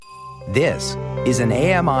This is an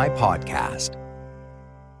AMI podcast.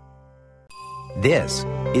 This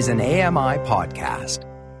is an AMI podcast.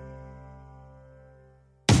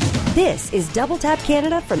 This is Double Tap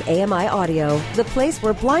Canada from AMI Audio, the place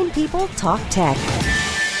where blind people talk tech.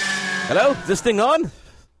 Hello, is this thing on?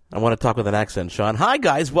 I want to talk with an accent, Sean. Hi,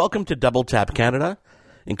 guys. Welcome to Double Tap Canada.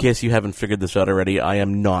 In case you haven't figured this out already, I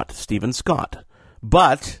am not Stephen Scott.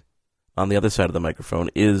 But on the other side of the microphone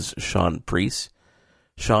is Sean Priest.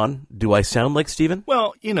 Sean, do I sound like Stephen?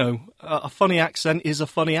 Well, you know, a funny accent is a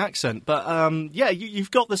funny accent. But, yeah,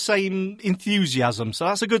 you've got the same enthusiasm, so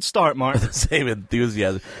that's a good start, Mark. The same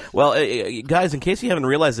enthusiasm. Well, guys, in case you haven't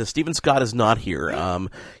realized this, Stephen Scott is not here.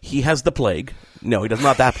 He has the plague. No, he does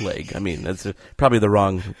not that plague. I mean, that's probably the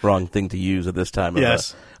wrong thing to use at this time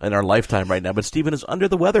in our lifetime right now. But Stephen is under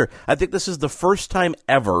the weather. I think this is the first time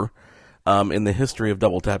ever in the history of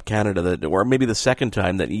Double Tap Canada, or maybe the second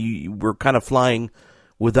time, that you were kind of flying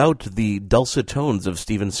without the dulcet tones of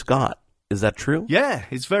Stephen Scott. Is that true? Yeah,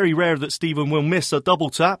 it's very rare that Stephen will miss a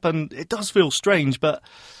double tap, and it does feel strange, but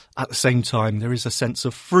at the same time, there is a sense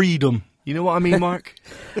of freedom. You know what I mean, Mark?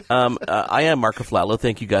 I am Mark Aflalo.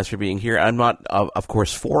 Thank you guys for being here. I'm not, of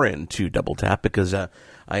course, foreign to Double Tap because I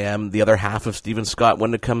am the other half of Stephen Scott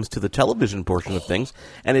when it comes to the television portion of things.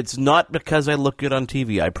 And it's not because I look good on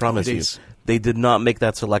TV, I promise you. They did not make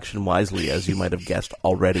that selection wisely, as you might have guessed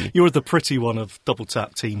already. You're the pretty one of Double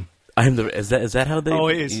Tap team. I'm the. Is that how they? Oh,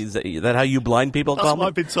 it is. Is that how you blind people call me?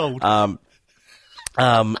 That's what I've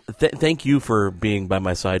been told. Thank you for being by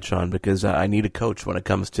my side, Sean, because I need a coach when it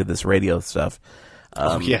comes to this radio stuff.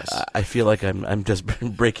 Yes. I feel like I'm just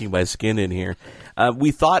breaking my skin in here. We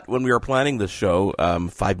thought when we were planning this show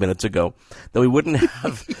 5 minutes ago that we wouldn't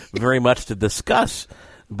have very much to discuss.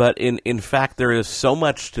 But in fact, there is so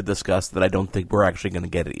much to discuss that I don't think we're actually going to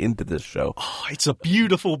get into this show. Oh, it's a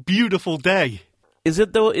beautiful, beautiful day. Is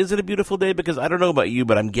it, though? Is it a beautiful day? Because I don't know about you,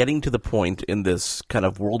 but I'm getting to the point in this kind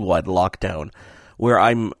of worldwide lockdown where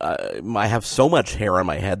I have so much hair on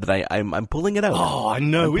my head that I'm pulling it out. Oh, I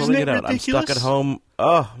know. Isn't it ridiculous? I'm stuck at home.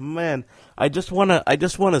 Oh, man. I just want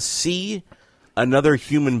to see another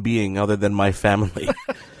human being other than my family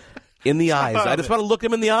in the eyes. I just want to look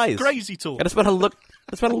them in the eyes. Crazy talk. I just want to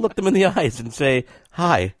look them in the eyes and say,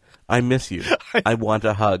 "Hi, I miss you. I want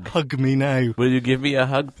a hug. Hug me now. Will you give me a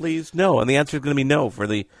hug, please?" No, and the answer is going to be no for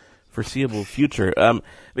the foreseeable future.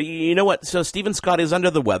 But you know what? So Stephen Scott is under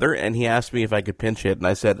the weather, and he asked me if I could pinch hit, and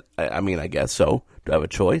I said, I mean, I guess so. Do I have a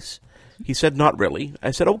choice? He said, not really.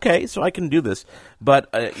 I said, okay, so I can do this. But,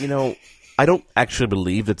 I don't actually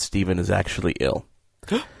believe that Stephen is actually ill.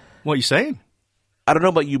 What are you saying? I don't know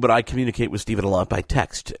about you, but I communicate with Stephen a lot by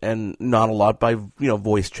text and not a lot by,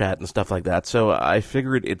 voice chat and stuff like that. So I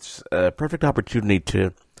figured it's a perfect opportunity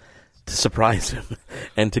to surprise him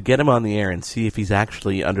and to get him on the air and see if he's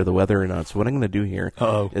actually under the weather or not. So what I'm going to do here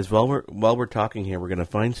is while we're talking here, we're going to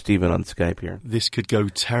find Stephen on Skype here. This could go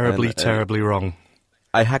terribly wrong.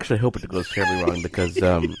 I actually hope it goes terribly wrong because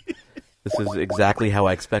this is exactly how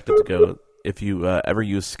I expect it to go. If you ever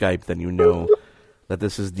use Skype, then you know that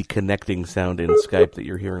this is the connecting sound in Skype that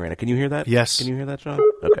you're hearing right now. Can you hear that? Yes. Can you hear that, Sean?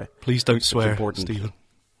 Okay. Please don't swear, Stephen.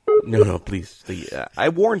 No, please. I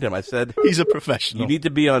warned him. I said... He's a professional. You need to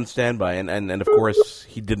be on standby. And of course,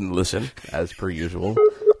 he didn't listen, as per usual,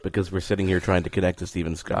 because we're sitting here trying to connect to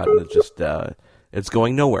Stephen Scott, and it's just... it's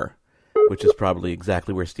going nowhere, which is probably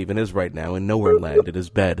exactly where Stephen is right now, in nowhere land, in his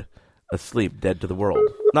bed, asleep, dead to the world.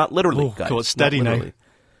 Not literally, guys. God, steady now.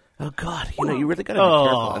 Oh, God, you really got to be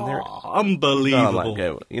careful. And unbelievable.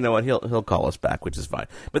 Okay, you know what, he'll call us back, which is fine.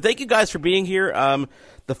 But thank you guys for being here.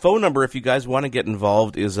 The phone number, if you guys want to get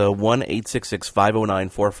involved, is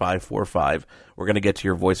 1-866-509-4545. We're going to get to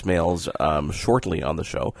your voicemails shortly on the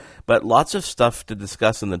show. But lots of stuff to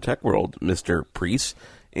discuss in the tech world, Mr. Priest,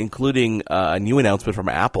 including a new announcement from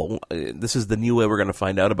Apple. This is the new way we're going to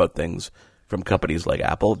find out about things from companies like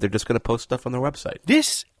Apple. They're just going to post stuff on their website.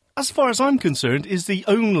 This, as far as I'm concerned, is the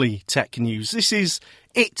only tech news. This is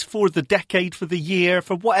it for the decade, for the year,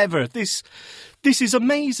 for whatever. This is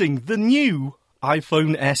amazing. The new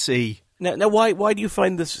iPhone SE. Now, why do you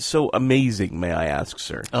find this so amazing, may I ask,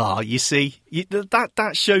 sir? You see,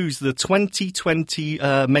 that shows the 2020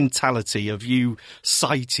 mentality of you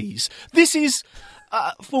sighties. This is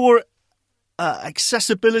for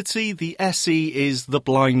accessibility. The SE is the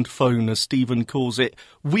blind phone, as Stephen calls it.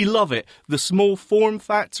 We love it. The small form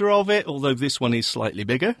factor of it, although this one is slightly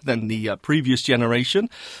bigger than the previous generation,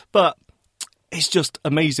 but it's just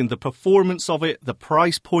amazing. The performance of it, the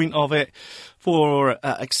price point of it, for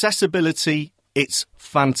accessibility, it's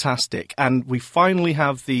fantastic. And we finally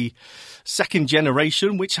have the second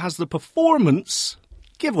generation, which has the performance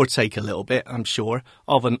give or take a little bit, I'm sure,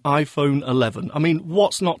 of an iPhone 11. I mean,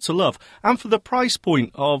 what's not to love? And for the price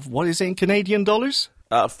point of, what is it in Canadian dollars?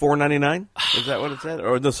 $4.99? Is that what it said?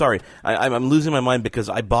 Or no, sorry, I'm losing my mind because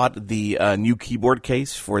I bought the new keyboard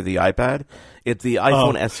case for the iPad. The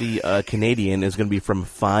iPhone SE Canadian is going to be from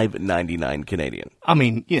 $5.99 Canadian. I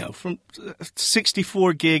mean, from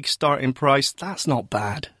 64 gig starting price, that's not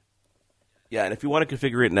bad. Yeah, and if you want to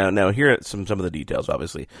configure it now here are some of the details,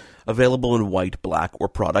 obviously. Available in white, black, or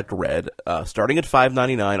product red, starting at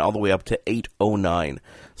 $5.99 all the way up to $8.09.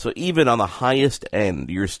 So even on the highest end,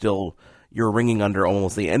 you're ringing under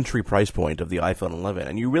almost the entry price point of the iPhone 11,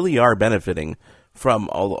 and you really are benefiting from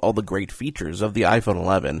all the great features of the iPhone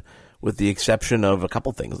 11, with the exception of a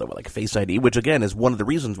couple things that were like Face ID, which again is one of the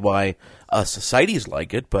reasons why us societies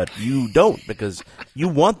like it, but you don't, because you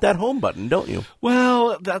want that home button, don't you?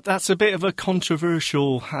 Well, that's a bit of a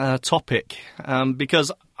controversial topic,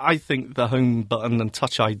 because I think the home button and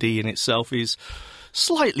Touch ID in itself is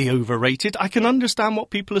slightly overrated. I can understand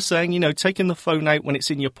what people are saying, taking the phone out when it's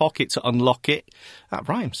in your pocket to unlock it, that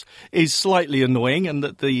rhymes, is slightly annoying, and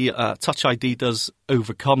that the Touch ID does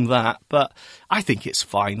overcome that, but I think it's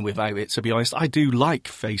fine without it, to be honest. I do like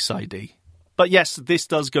Face ID. But yes, this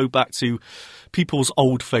does go back to people's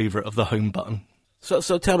old favourite of the home button.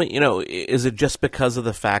 So tell me, is it just because of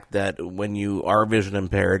the fact that when you are vision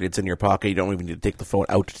impaired, it's in your pocket, you don't even need to take the phone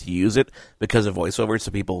out to use it because of VoiceOver,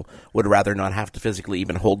 so people would rather not have to physically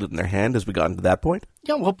even hold it in their hand? As we gotten to that point?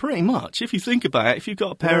 Yeah, well, pretty much. If you think about it, if you've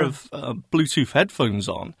got a pair of Bluetooth headphones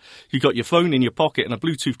on, you've got your phone in your pocket and a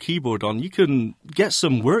Bluetooth keyboard on, you can get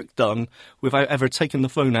some work done without ever taking the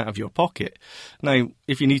phone out of your pocket. Now,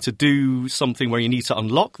 if you need to do something where you need to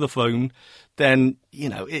unlock the phone, then,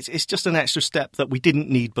 it's just an extra step that we didn't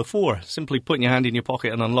need before. Simply putting your hand in your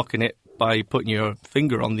pocket and unlocking it by putting your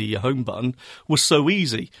finger on the home button was so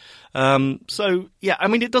easy.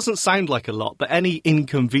 It doesn't sound like a lot, but any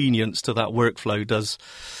inconvenience to that workflow does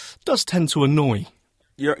tend to annoy.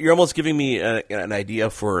 You're almost giving me an idea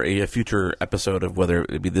for a future episode of whether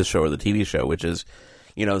it be this show or the TV show, which is,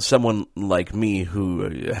 someone like me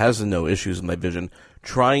who has no issues with my vision,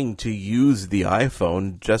 trying to use the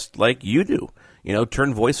iPhone just like you do.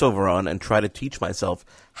 Turn VoiceOver on and try to teach myself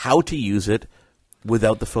how to use it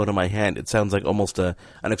without the phone in my hand. It sounds like almost an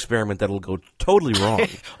experiment that'll go totally wrong.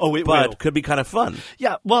 It but will. Could be kind of fun.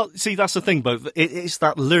 Yeah, well, see, that's the thing, Bo. It's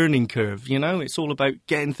that learning curve, It's all about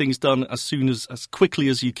getting things done as quickly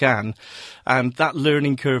as you can. And that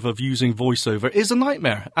learning curve of using VoiceOver is a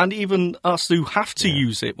nightmare. And even us who have to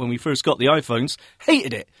use it when we first got the iPhones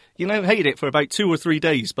hated it. Hated it for about 2 or 3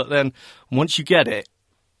 days. But then once you get it,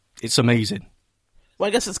 it's amazing. Well,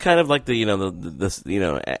 I guess it's kind of like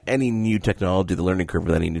any new technology, the learning curve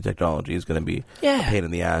with any new technology is going to be a pain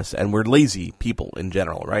in the ass. And we're lazy people in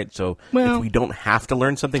general, right? So if we don't have to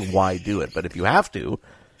learn something, why do it? But if you have to,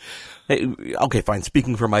 hey, okay, fine.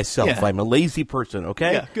 Speaking for myself, I'm a lazy person,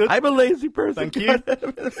 okay? Yeah, good. I'm a lazy person. Thank you.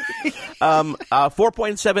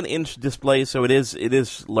 4.7-inch display, so it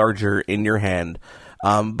is larger in your hand.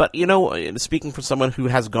 But, speaking for someone who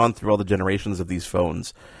has gone through all the generations of these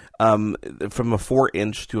phones, from a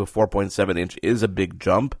 4-inch to a 4.7-inch is a big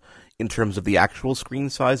jump in terms of the actual screen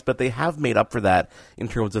size, but they have made up for that in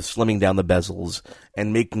terms of slimming down the bezels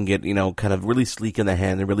and making it, kind of really sleek in the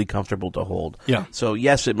hand and really comfortable to hold. Yeah. So,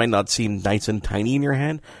 yes, it might not seem nice and tiny in your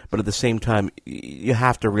hand, but at the same time, you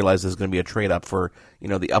have to realize there's going to be a trade-up for,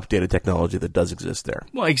 the updated technology that does exist there.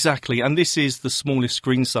 Well, exactly. And this is the smallest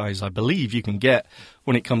screen size, I believe, you can get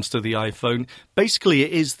when it comes to the iPhone. Basically, it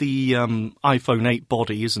is the iPhone 8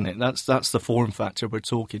 body, isn't it? That's the form factor we're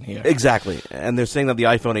talking here. Exactly. And they're saying that the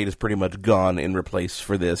iPhone 8 is pretty much gone in replace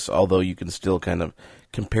for this, although you can still kind of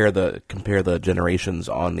compare the generations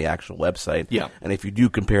on the actual website. Yeah. And if you do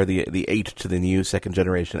compare the 8 to the new second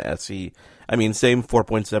generation SE, I mean, same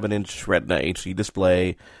 4.7-inch Retina HD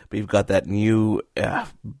display, but you've got that new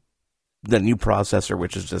processor,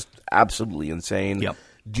 which is just absolutely insane. Yep.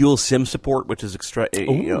 Dual SIM support, which is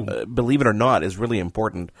believe it or not, is really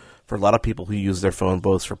important for a lot of people who use their phone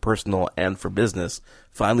both for personal and for business.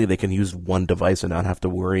 Finally, they can use one device and not have to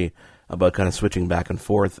worry about kind of switching back and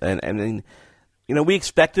forth. And then, we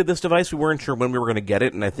expected this device. We weren't sure when we were going to get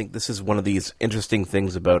it, and I think this is one of these interesting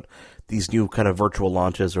things about these new kind of virtual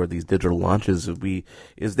launches or these digital launches.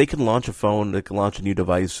 Is they can launch a phone, they can launch a new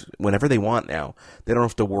device whenever they want now. They don't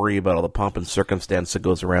have to worry about all the pomp and circumstance that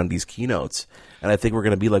goes around these keynotes. And I think we're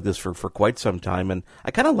going to be like this for quite some time, and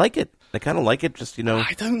I kind of like it. Just,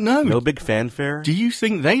 I don't know. No big fanfare. Do you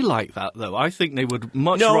think they like that, though? I think they would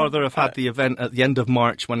much rather have had the event at the end of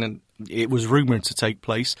March when it was rumoured to take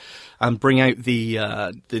place and bring out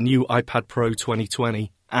the new iPad Pro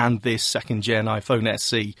 2020 and this second-gen iPhone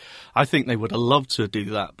SE. I think they would have loved to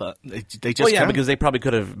do that, but they just can't. Because they probably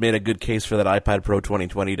could have made a good case for that iPad Pro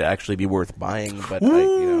 2020 to actually be worth buying. But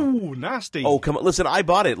nasty. Oh, come on. Listen, I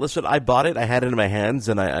bought it. I had it in my hands,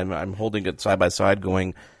 and I'm holding it side by side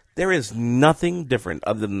going, there is nothing different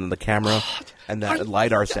other than the camera and that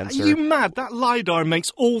LiDAR sensor. Are you mad? That LiDAR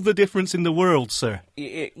makes all the difference in the world, sir.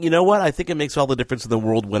 You know what? I think it makes all the difference in the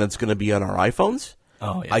world when it's going to be on our iPhones.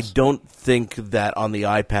 Oh, yes. I don't think that on the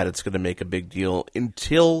iPad it's going to make a big deal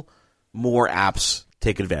until more apps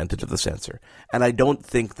take advantage of the sensor. And I don't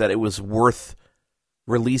think that it was worth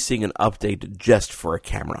releasing an update just for a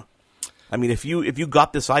camera. I mean, if you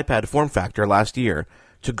got this iPad form factor last year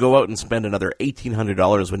to go out and spend another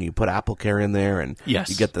 $1,800 when you put AppleCare in there and you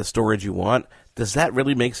get the storage you want, does that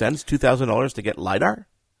really make sense? $2,000 to get LiDAR?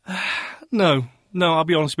 No, I'll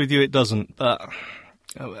be honest with you, it doesn't. But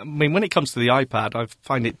I mean, when it comes to the iPad, I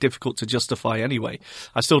find it difficult to justify anyway.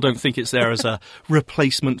 I still don't think it's there as a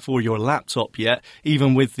replacement for your laptop yet,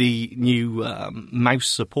 even with the new mouse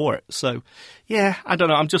support. So, yeah, I don't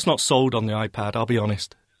know. I'm just not sold on the iPad, I'll be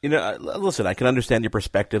honest. You know, listen, I can understand your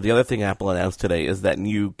perspective. The other thing Apple announced today is that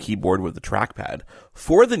new keyboard with the trackpad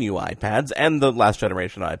for the new iPads and the last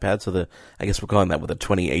generation iPad, so I guess we're calling that with the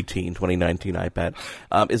 2018, 2019 iPad,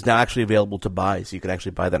 is now actually available to buy, so you can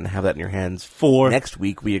actually buy that and have that in your hands. For next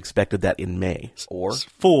week, we expected that in May. Or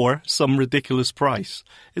for some ridiculous price.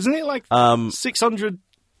 Isn't it like $600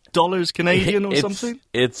 Canadian or something?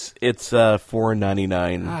 It's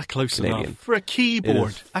 $499. Close Canadian. Enough for a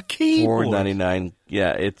keyboard. A keyboard. $499.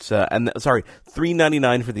 Yeah, it's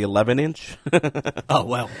 $399 for the 11-inch. Oh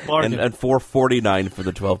well, bargain. and $449 for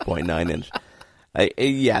the 12.9-inch.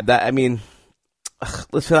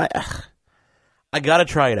 Listen, I gotta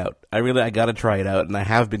try it out. I gotta try it out, and I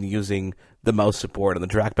have been using the mouse support and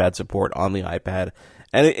the trackpad support on the iPad,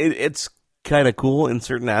 and it's kind of cool in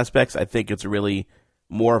certain aspects. I think it's really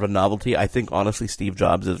more of a novelty. I think, honestly, Steve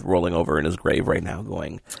Jobs is rolling over in his grave right now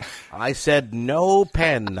going, I said no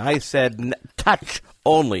pen. I said touch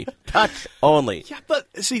only. Touch only. Yeah, but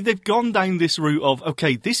see, they've gone down this route of,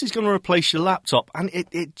 okay, this is going to replace your laptop, and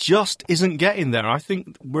it just isn't getting there. I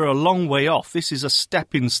think we're a long way off. This is a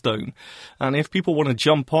stepping stone. And if people want to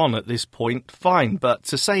jump on at this point, fine. But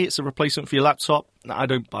to say it's a replacement for your laptop, I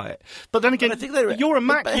don't buy it. But then again, you're a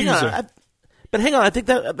Mac user. But hang on, I think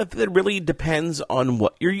that really depends on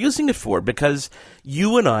what you're using it for, because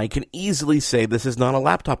you and I can easily say this is not a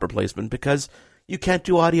laptop replacement because you can't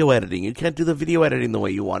do audio editing, you can't do the video editing the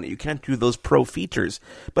way you want it, you can't do those pro features.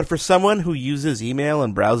 But for someone who uses email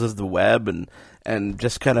and browses the web and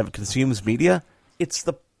just kind of consumes media, it's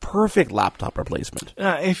the perfect laptop replacement.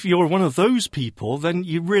 If you're one of those people, then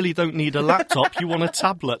you really don't need a laptop. You want a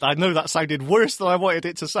tablet. I know that sounded worse than I wanted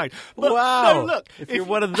it to sound. But wow. No, look. If you're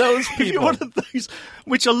one of those people. If you're one of those,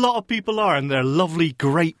 which a lot of people are, and they're lovely,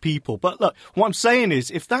 great people. But look, what I'm saying is,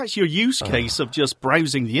 if that's your use case of just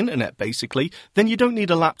browsing the internet, basically, then you don't need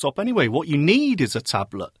a laptop anyway. What you need is a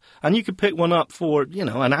tablet. And you could pick one up for,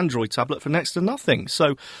 an Android tablet for next to nothing.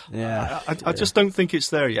 So I just don't think it's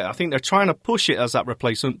there yet. I think they're trying to push it as that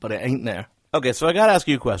replacement, but it ain't there. Okay, so I got to ask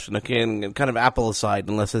you a question, okay, and kind of Apple aside,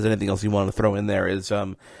 unless there's anything else you want to throw in there, is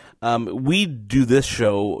we do this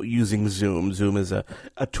show using Zoom. Zoom is a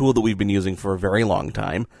tool that we've been using for a very long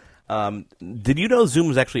time. Did you know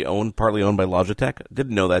Zoom is actually partly owned by Logitech?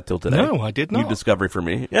 Didn't know that till today. No, I did not. New discovery for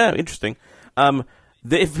me. Yeah, interesting.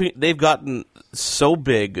 They've gotten so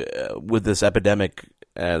big with this epidemic,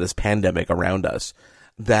 this pandemic around us,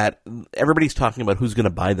 that everybody's talking about who's going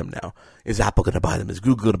to buy them now. Is Apple going to buy them? Is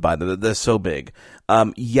Google going to buy them? They're so big.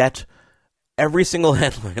 Yet, every single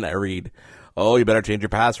headline I read, oh, you better change your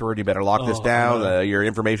password, you better lock this down, your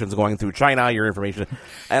information's going through China, your information...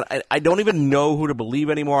 And I don't even know who to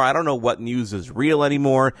believe anymore. I don't know what news is real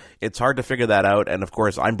anymore. It's hard to figure that out. And, of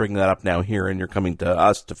course, I'm bringing that up now here, and you're coming to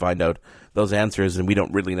us to find out those answers, and we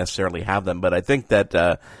don't really necessarily have them. But I think that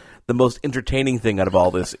the most entertaining thing out of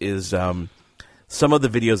all this is... some of the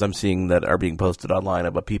videos I'm seeing that are being posted online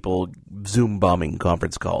about people Zoom bombing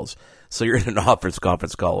conference calls. So you're in an office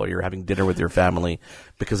conference call or you're having dinner with your family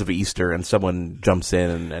because of Easter and someone jumps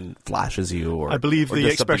in and flashes you. Or I believe or the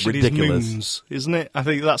expression is moons, isn't it? I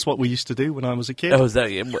think that's what we used to do when I was a kid. Oh, is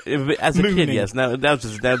that as a kid? Yes. Now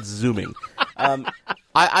that's zooming.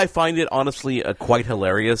 I find it honestly quite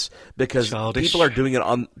hilarious because people are doing it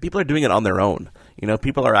on their own.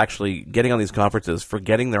 People are actually getting on these conferences,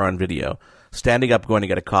 forgetting they're on video, standing up, going to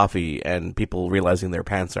get a coffee, and people realizing their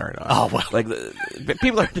pants aren't on. Oh, well. Like,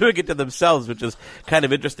 people are doing it to themselves, which is kind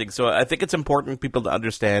of interesting. So I think it's important people to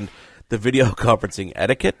understand the video conferencing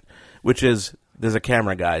etiquette, which is, there's a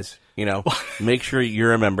camera, guys. Make sure you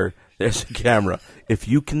remember there's a camera. If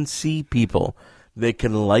you can see people, they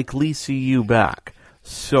can likely see you back.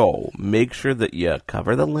 So make sure that you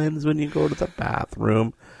cover the lens when you go to the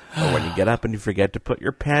bathroom or when you get up and you forget to put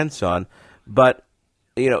your pants on. But,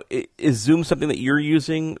 is Zoom something that you're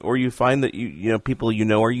using, or you find that people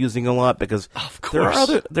are using a lot? Because of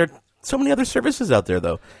course. there are so many other services out there,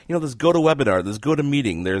 though. There's GoToWebinar, there's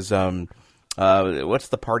GoToMeeting, there's what's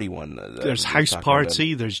the party one? There's House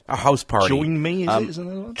Party, there's a House Party. Join Me, is it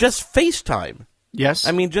another one? Just FaceTime. Yes.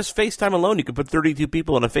 I mean, just FaceTime alone, you could put 32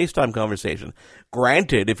 people in a FaceTime conversation.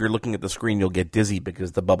 Granted, if you're looking at the screen, you'll get dizzy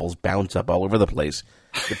because the bubbles bounce up all over the place,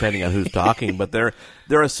 depending on who's talking. But there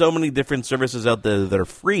are so many different services out there that are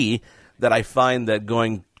free that I find that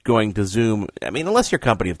going to Zoom, I mean, unless your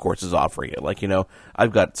company, of course, is offering it. Like,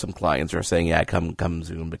 I've got some clients who are saying, yeah, come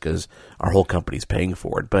Zoom because our whole company's paying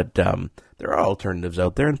for it. But there are alternatives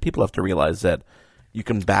out there, and people have to realize that you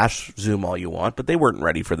can bash Zoom all you want, but they weren't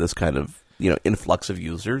ready for this kind of influx of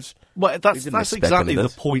users. Well, that's exactly the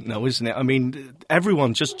point, though, isn't it? I mean,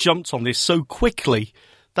 everyone just jumped on this so quickly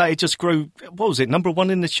that it just grew. What was it? Number one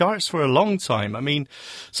in the charts for a long time. I mean,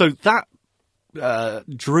 so that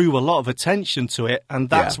drew a lot of attention to it, and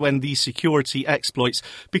that's when these security exploits,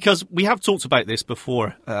 because we have talked about this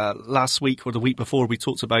before, last week or the week before, we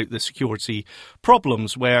talked about the security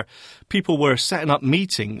problems where people were setting up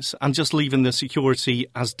meetings and just leaving the security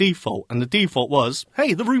as default, and the default was,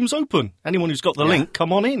 hey, the room's open, anyone who's got the link,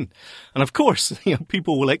 come on in. And of course,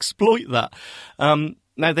 people will exploit that.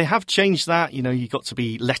 Now, they have changed that. You got to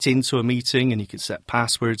be let into a meeting and you can set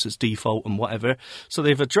passwords as default and whatever. So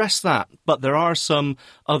they've addressed that. But there are some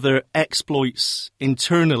other exploits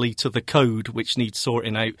internally to the code which need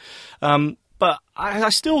sorting out. But I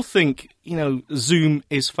still think, Zoom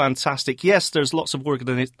is fantastic. Yes, there's lots of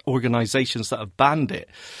organizations that have banned it.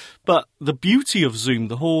 But the beauty of Zoom,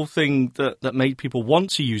 the whole thing that made people want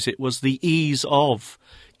to use it, was the ease of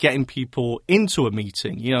getting people into a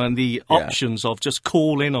meeting, and the options of just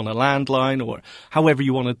call in on a landline or however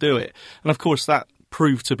you want to do it. And of course, that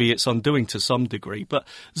proved to be its undoing to some degree. But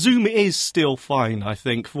Zoom is still fine, I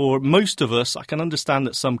think. For most of us, I can understand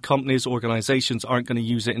that some companies, organizations aren't going to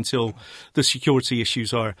use it until the security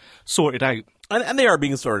issues are sorted out. And they are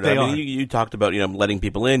being sorted out. I mean, you talked about letting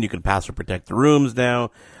people in. You can password protect the rooms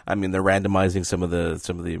now. I mean, they're randomizing some of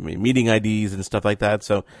the meeting IDs and stuff like that.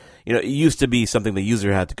 So it used to be something the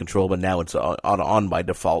user had to control, but now it's on by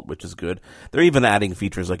default, which is good. They're even adding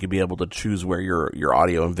features like you'd be able to choose where your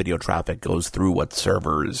audio and video traffic goes through what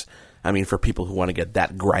servers. I mean, for people who want to get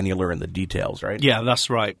that granular in the details, right? Yeah, that's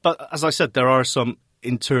right. But as I said, there are some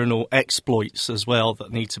internal exploits as well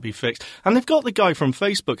that need to be fixed. And they've got the guy from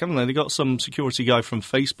Facebook, haven't they? They got some security guy from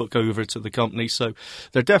Facebook over to the company, so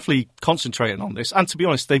they're definitely concentrating on this. And to be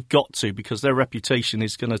honest, they've got to, because their reputation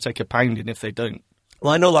is going to take a pounding if they don't.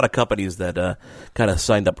 Well, I know a lot of companies that kind of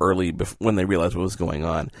signed up early when they realized what was going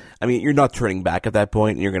on. I mean, you're not turning back at that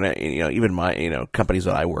point. You're going to, even my, companies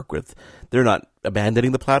that I work with, they're not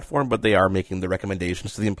abandoning the platform, but they are making the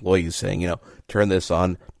recommendations to the employees saying, turn this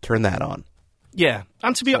on, turn that on. Yeah,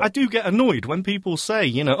 and I do get annoyed when people say,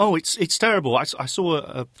 oh, it's terrible. I saw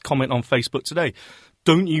a comment on Facebook today.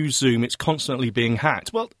 Don't use Zoom, it's constantly being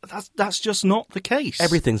hacked. Well, that's just not the case.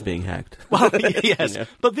 Everything's being hacked. Well, yes,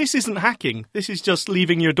 but this isn't hacking. This is just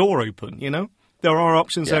leaving your door open, There are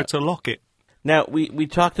options there to lock it. Now, we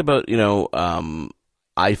talked about,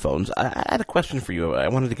 iPhones. I had a question for you. I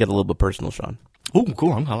wanted to get a little bit personal, Sean. Oh,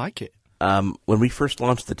 go on, I like it. When we first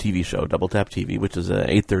launched the TV show, Double Tap TV, which is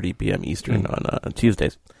 8:30 p.m. Eastern on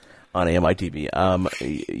Tuesdays on AMI TV,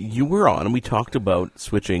 you were on and we talked about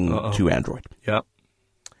switching to Android. Yeah.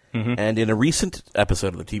 Mm-hmm. And in a recent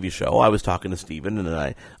episode of the TV show, I was talking to Stephen,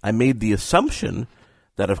 and I made the assumption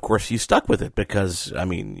that, of course, you stuck with it because, I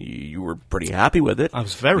mean, you were pretty happy with it. I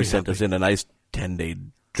was very happy. You sent us in a nice 10-day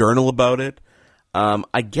journal about it.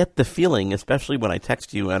 I get the feeling, especially when I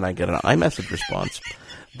text you and I get an iMessage response,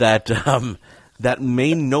 that that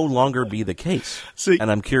may no longer be the case. See,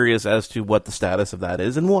 and I'm curious as to what the status of that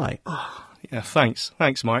is and why. Yeah, thanks,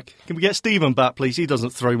 Mike. Can we get Stephen back, please? He doesn't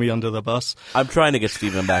throw me under the bus. I'm trying to get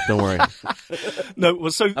Stephen back. Don't worry. No,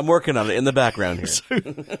 well, so I'm working on it in the background here. So,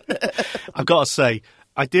 I've got to say,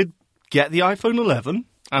 I did get the iPhone 11,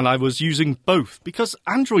 and I was using both because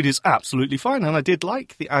Android is absolutely fine, and I did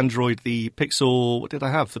like the Android, the Pixel. What did I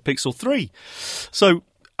have? The Pixel 3. So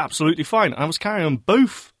absolutely fine. I was carrying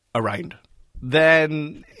both around.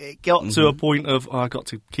 Then it got to a point of, I got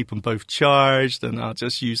to keep them both charged, and I'll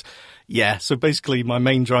just use, so basically my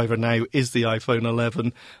main driver now is the iPhone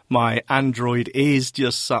 11. My Android is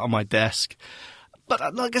just sat on my desk.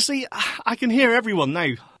 But like I see, I can hear everyone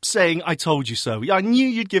now saying, I told you so. I knew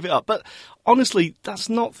you'd give it up. But honestly, that's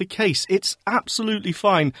not the case. It's absolutely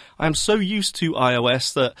fine. I am so used to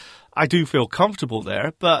iOS that I do feel comfortable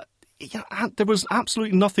there. But there was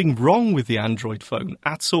absolutely nothing wrong with the Android phone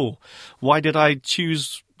at all. Why did I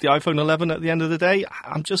choose the iPhone 11 at the end of the day?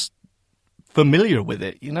 I'm just familiar with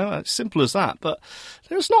it, as simple as that. But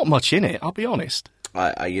there's not much in it, I'll be honest.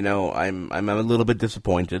 I'm a little bit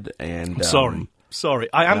disappointed, and I'm sorry.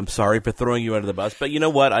 I'm sorry for throwing you under the bus. But you know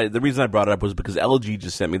what? The reason I brought it up was because LG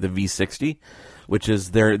just sent me the V60, which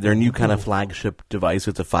is their new kind of flagship device.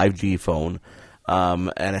 It's a 5G phone,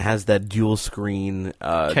 and it has that dual screen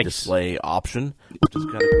display option, which is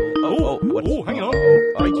kind of cool. Hang on!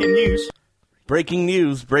 Breaking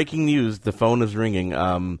news! Breaking news! The phone is ringing.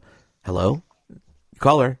 Hello,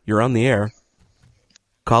 caller, you're on the air.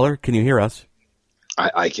 Caller, can you hear us?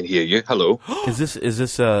 I can hear you. Hello. Is this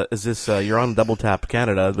you're on Double Tap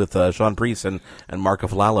Canada with Sean Priest and Mark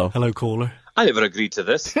Aflalo. Hello, caller. I never agreed to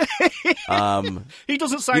this. He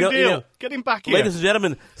doesn't sound ill. Get him back here. Ladies and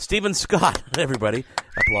gentlemen, Stephen Scott, everybody.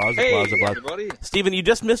 Applause. Everybody. Stephen, you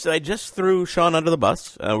just missed it. I just threw Sean under the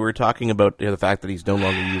bus. We were talking about the fact that he's no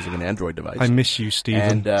longer using an Android device. I miss you,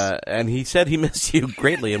 Stephen. And he said he missed you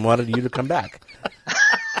greatly and wanted you to come back.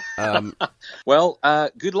 Well,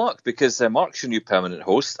 good luck, because Mark's your new permanent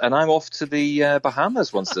host, and I'm off to the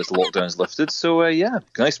Bahamas once this lockdown's lifted. So,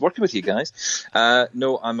 nice working with you guys.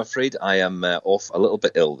 No, I'm afraid I am off a little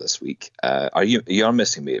bit ill this week. You are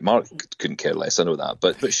missing me. Mark couldn't care less, I know that.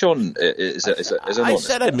 But Sean is an I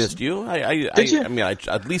said I missed you. Did you? I mean,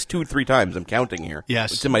 at least 2 or 3 times. I'm counting here.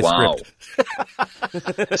 Yes. It's in my script.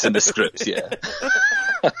 It's in the script, yeah.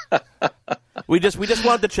 We just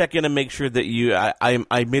wanted to check in and make sure that you.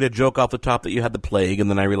 I made a joke off the top that you had the plague, and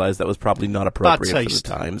then I realized that was probably not appropriate for the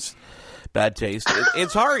times. Bad taste.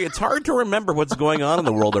 It's hard. It's hard to remember what's going on in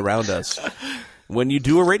the world around us when you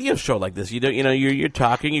do a radio show like this. You're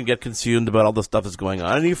talking, you get consumed about all the stuff that's going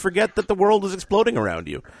on, and you forget that the world is exploding around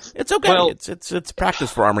you. It's okay. Well, it's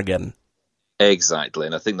practice for Armageddon. Exactly,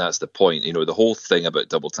 and I think that's the point. The whole thing about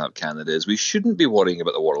Double Tap Canada is we shouldn't be worrying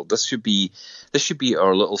about the world. This should be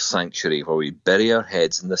our little sanctuary where we bury our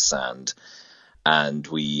heads in the sand and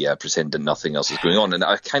we pretend that nothing else is going on. And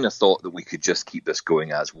I kind of thought that we could just keep this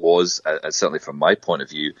going as was, certainly from my point of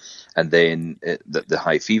view, and then the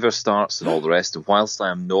high fever starts and all the rest. And whilst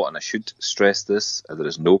I am not, and I should stress this, there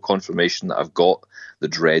is no confirmation that I've got the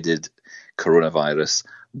dreaded coronavirus,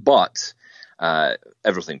 but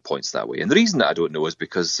everything points that way. And the reason that I don't know is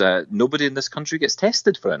because nobody in this country gets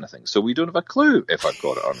tested for anything, so we don't have a clue if I've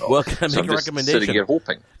got it or not. Well, can I make a recommendation? Sitting here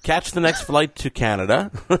hoping. Catch the next flight to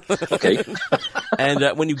Canada. Okay.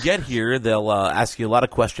 And when you get here, they'll ask you a lot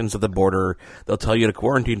of questions at the border. They'll tell you to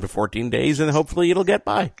quarantine for 14 days, and hopefully it'll get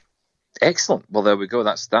by. Excellent. Well, there we go.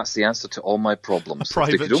 That's the answer to all my problems. If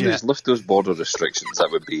they could only just lift those border restrictions,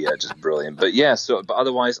 that would be just brilliant. But but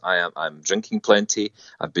otherwise, I'm drinking plenty.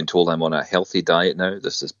 I've been told I'm on a healthy diet now.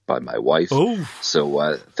 This is by my wife. Oh,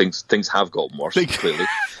 so things have gotten worse. Clearly,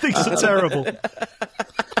 things are terrible.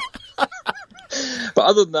 But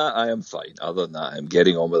other than that, I am fine. Other than that, I'm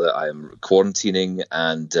getting on with it. I am quarantining,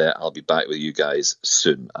 and I'll be back with you guys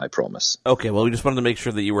soon, I promise. Okay, well, we just wanted to make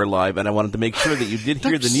sure that you were live, and I wanted to make sure that you did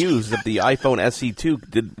hear the news that the iPhone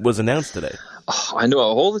SE2 was announced today. Oh, I know,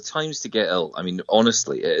 all the times to get ill. I mean,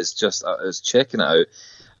 honestly, it is just, I was checking it out,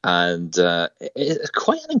 and it's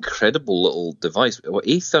quite an incredible little device.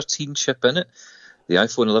 A13 chip in it. The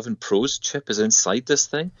iPhone 11 Pro's chip is inside this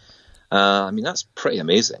thing. I mean, that's pretty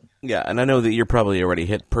amazing. Yeah, and I know that you're probably already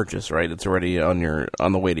hit purchase, right? It's already on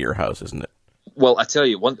the way to your house, isn't it? Well, I tell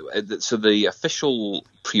you, so the official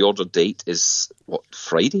pre-order date is,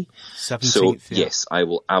 Friday? 17th, so, yes, I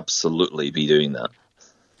will absolutely be doing that.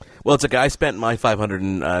 Well, it's I spent my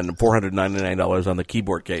 $499 on the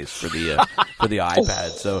keyboard case for the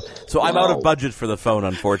iPad, so I'm out of budget for the phone,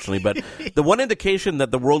 unfortunately. But the one indication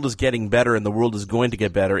that the world is getting better and the world is going to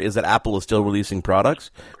get better is that Apple is still releasing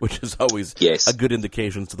products, which is always a good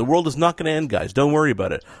indication. So the world is not going to end, guys. Don't worry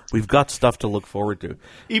about it. We've got stuff to look forward to.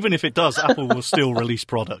 Even if it does, Apple will still release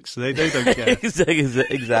products. They don't care.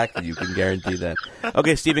 Exactly. You can guarantee that.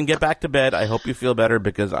 Okay, Stephen, get back to bed. I hope you feel better,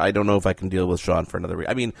 because I don't know if I can deal with Sean for another week.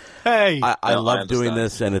 I mean, hey, I love doing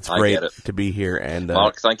this, and it's great to be here. And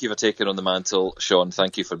Mark, thank you for taking on the mantle. Sean,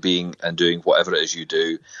 thank you for being and doing whatever it is you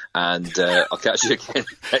do. And I'll catch you again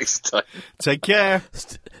next time. Take care.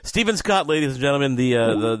 Stephen Scott, ladies and gentlemen,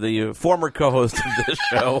 the former co-host of this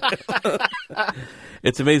show.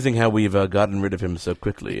 It's amazing how we've gotten rid of him so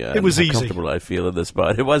quickly. It was how easy. Comfortable I feel in this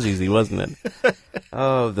spot. It was easy, wasn't it?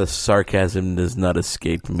 Oh, the sarcasm does not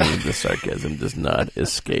escape me. The sarcasm does not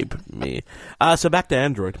escape me. So back to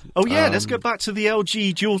Android. Oh, yeah, let's go back to the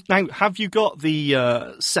LG Dual. Now, have you got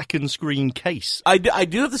the second screen case? I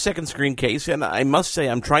do have the second screen case, and I must say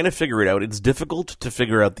I'm trying to figure it out. It's difficult to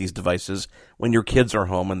figure out these devices when your kids are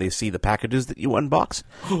home and they see the packages that you unbox,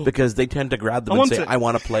 because they tend to grab them and say, I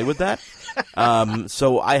want to play with that.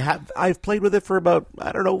 So I've played with it for about,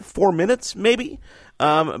 4 minutes maybe.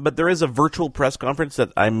 But there is a virtual press conference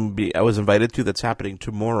that I was invited to that's happening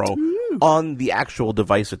tomorrow on the actual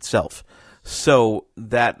device itself. So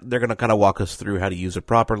that they're going to kind of walk us through how to use it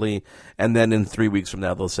properly. And then in 3 weeks from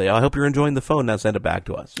now, they'll say, I hope you're enjoying the phone. Now send it back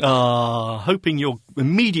to us. Hoping you'll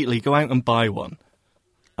immediately go out and buy one.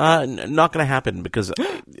 Not going to happen because,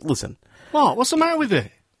 listen. What? What's the matter with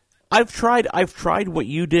it? I've tried what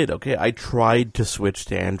you did, okay? I tried to switch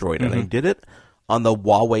to Android, and I did it on the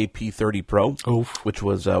Huawei P30 Pro, which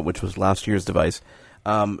was last year's device.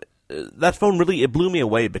 That phone really, it blew me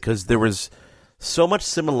away because there was so much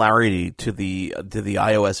similarity to the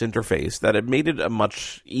iOS interface that it made it a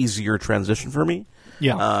much easier transition for me.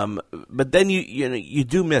 Yeah. But then you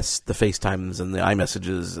do miss the FaceTimes and the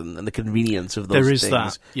iMessages and the convenience of those things. There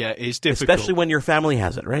is that. Yeah, it's difficult. Especially when your family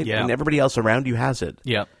has it, right? Yeah. And everybody else around you has it.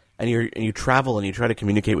 Yeah. And you travel and you try to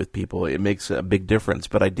communicate with people. It makes a big difference.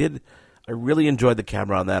 But I really enjoyed the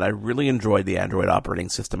camera on that. I really enjoyed the Android operating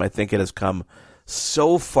system. I think it has come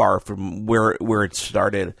so far from where it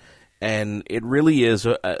started. And it really is.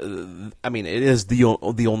 It is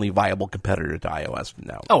the only viable competitor to iOS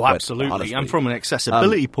now. Oh, absolutely! Honestly. And from an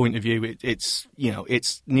accessibility point of view, it's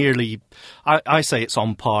nearly. I say it's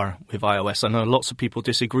on par with iOS. I know lots of people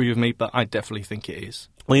disagree with me, but I definitely think it is.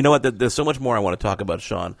 Well, you know what? There's so much more I want to talk about,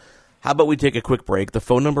 Sean. How about we take a quick break? The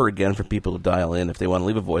phone number again for people to dial in if they want to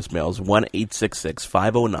leave a voicemail is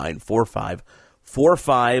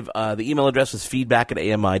 1-866-509-4545. The email address is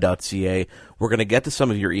feedback@ami.ca. We're going to get to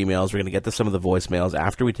some of your emails. We're going to get to some of the voicemails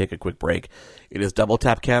after we take a quick break. It is Double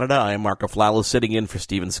Tap Canada. I am Mark Aflalo sitting in for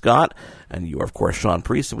Stephen Scott. And you are, of course, Sean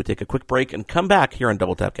Priest. So we take a quick break and come back here on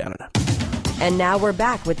Double Tap Canada. And now we're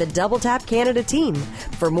back with the Double Tap Canada team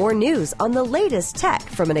for more news on the latest tech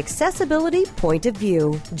from an accessibility point of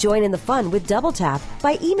view. Join in the fun with Double Tap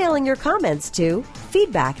by emailing your comments to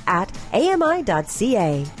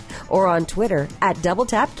feedback@ami.ca or on Twitter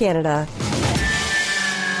 @DoubleTapCanada.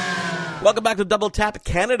 Welcome back to Double Tap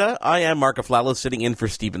Canada. I am Mark Aflalo sitting in for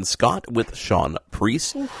Stephen Scott with Sean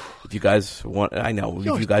Priest. If you guys want,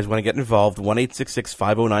 if you guys want to get involved,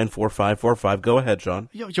 1-866-509-4545. Go ahead, Sean.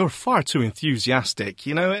 You're far too enthusiastic.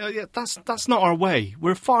 That's not our way.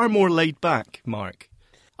 We're far more laid back, Mark.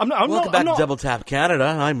 Welcome back to Double Tap Canada.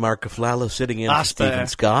 I'm Mark Aflalo sitting in for Stephen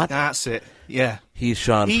Scott. That's it. Yeah. He's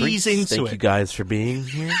Sean Priest. Thank you guys for being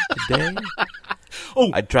here today.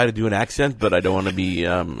 I try to do an accent, but I don't want to be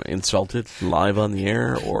insulted live on the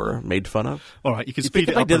air or made fun of. All right, you can speed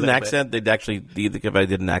it up. If I did an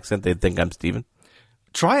accent, they'd think I'm Stephen.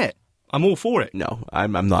 Try it. I'm all for it. No,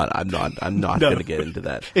 I'm not going to get into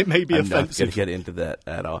that. It may be offensive. I'm not going to get into that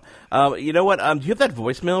at all. You know what? Do you have that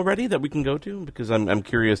voicemail ready that we can go to? Because I'm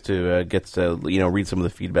curious to get to read some of the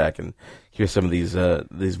feedback and hear some of these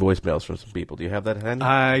voicemails from some people. Do you have that handy?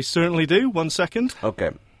 I certainly do. 1 second.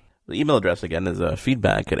 Okay. The email address again is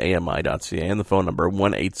feedback@ami.ca and the phone number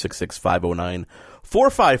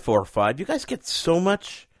 1-866-509-4545. You guys get so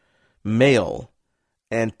much mail.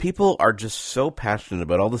 And people are just so passionate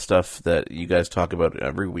about all the stuff that you guys talk about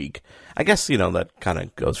every week. I guess, that kind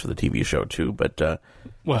of goes for the TV show, too. But I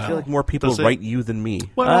feel like more people write you than me.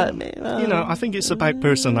 Well, I think it's about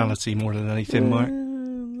personality more than anything, Mark.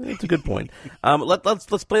 That's a good point.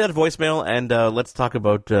 Let's play that voicemail and let's talk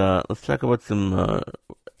about some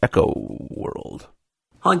Echo World.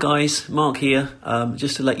 Hi guys, Mark here.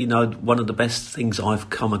 Just to let you know, one of the best things I've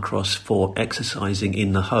come across for exercising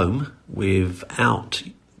in the home without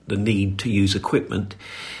the need to use equipment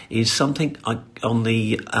is something I got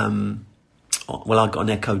an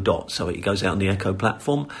Echo Dot, so it goes out on the Echo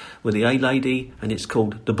platform with the A-Lady, and it's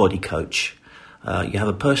called the Body Coach. You have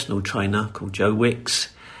a personal trainer called Joe Wicks,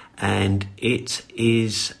 and it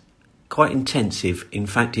is quite intensive. In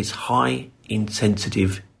fact, it's high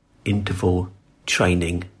intensive interval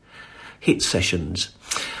training HIIT sessions.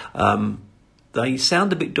 They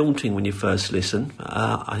sound a bit daunting when you first listen.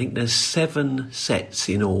 I think there's 7 sets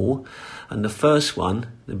in all, and the first one,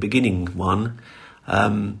 the beginning one,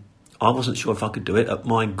 I wasn't sure if I could do it at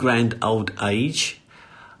my grand old age,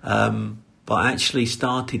 but I actually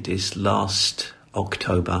started this last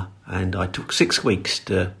October, and I took 6 weeks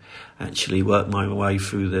to actually work my way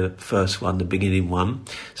through the first one, the beginning one.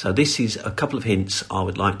 So this is a couple of hints I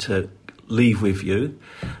would like to leave with you.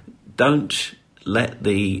 Don't let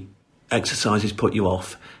the exercises put you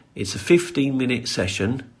off. It's a 15-minute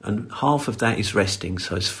session, and half of that is resting,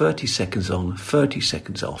 so it's 30 seconds on, 30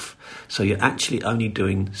 seconds off. So you're actually only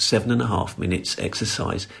doing 7.5 minutes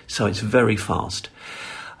exercise, so it's very fast.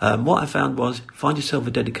 What I found was, find yourself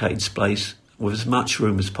a dedicated space with as much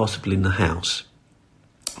room as possible in the house.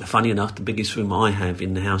 Funny enough, the biggest room I have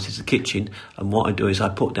in the house is the kitchen, and what I do is I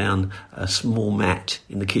put down a small mat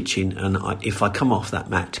in the kitchen, and if I come off that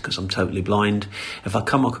mat, because I'm totally blind, if I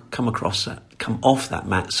come off that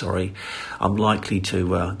mat, I'm likely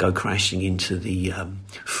to go crashing into the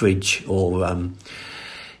fridge or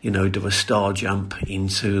do a star jump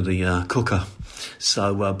into the cooker.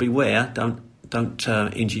 So beware, don't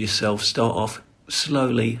injure yourself. Start off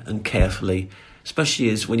slowly and carefully, especially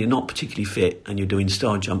as when you're not particularly fit and you're doing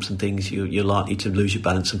star jumps and things, you're likely to lose your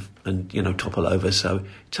balance and topple over. So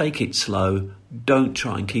take it slow. Don't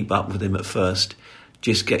try and keep up with them at first.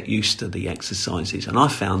 Just get used to the exercises. And I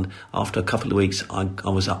found after a couple of weeks, I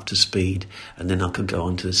was up to speed, and then I could go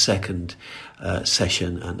on to the second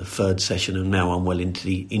session and the third session, and now I'm well into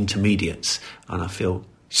the intermediates, and I feel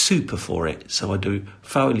super for it. So I do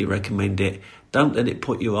thoroughly recommend it. Don't let it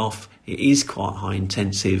put you off. It is quite high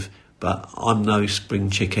intensive, but I'm no spring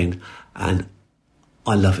chicken, and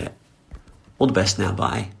I love it. All the best now,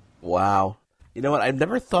 bye. Wow. You know what? I've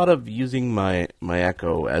never thought of using my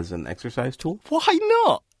Echo as an exercise tool. Why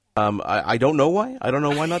not? I don't know why. I don't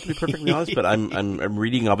know why not, to be perfectly honest. But I'm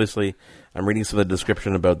reading. Obviously, I'm reading some of the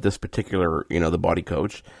description about this particular, the Body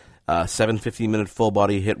Coach. 7 15-minute full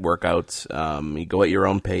body HIIT workouts. You go at your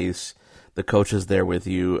own pace. The coach is there with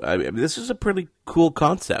you. This is a pretty cool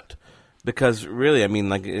concept. Because really,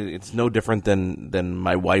 it's no different than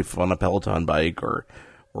my wife on a Peloton bike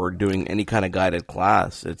or doing any kind of guided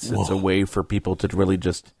class. It's a way for people to really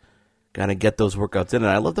just kind of get those workouts in.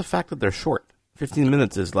 And I love the fact that they're short. 15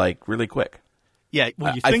 minutes is really quick. Yeah,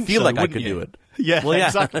 well, you I think feel so, like I could you? do it. Yeah, well, yeah.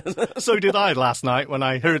 Exactly. So did I last night when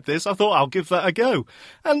I heard this. I thought, I'll give that a go.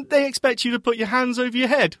 And they expect you to put your hands over your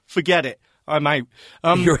head. Forget it. I'm out.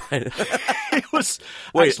 You're right. It was.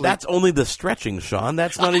 Wait, actually, that's only the stretching, Sean.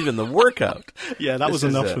 That's not even the workout. Yeah, that was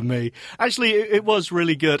enough for me. Actually, it was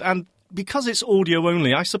really good. And because it's audio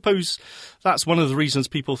only, I suppose that's one of the reasons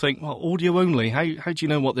people think, well, audio only, how do you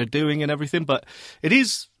know what they're doing and everything? But it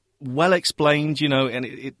is well explained,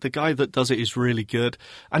 and the guy that does it is really good.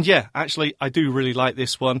 And yeah, actually, I do really like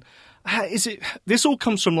this one. This all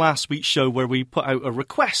comes from last week's show where we put out a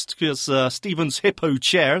request because Stephen's hippo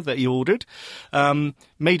chair that he ordered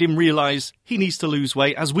made him realise he needs to lose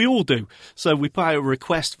weight, as we all do. So we put out a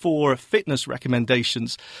request for fitness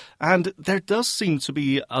recommendations, and there does seem to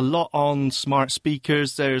be a lot on smart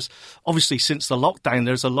speakers. There's obviously, since the lockdown,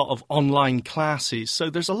 there's a lot of online classes, so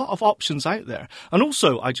there's a lot of options out there. And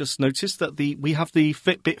also, I just noticed that we have the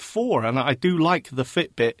Fitbit 4, and I do like the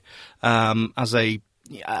Fitbit as a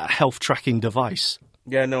health tracking device.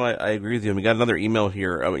 Yeah, no, I agree with you. And we got another email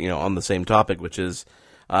here, on the same topic, which is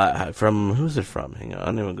from, who's it from? Hang on,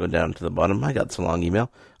 I'm going to go down to the bottom. I got some long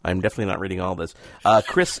email. I'm definitely not reading all this.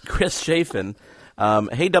 Chris Chafin.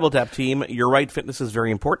 Hey, Double Tap team, you're right, fitness is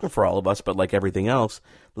very important for all of us, but like everything else,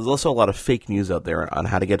 there's also a lot of fake news out there on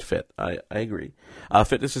how to get fit. I agree.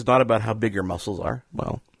 Fitness is not about how big your muscles are.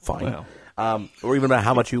 Well, fine. Well. Or even about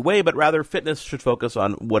how much you weigh, but rather fitness should focus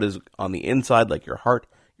on what is on the inside, like your heart,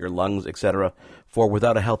 your lungs, etc. For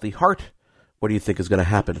without a healthy heart, what do you think is going to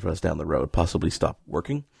happen for us down the road? Possibly stop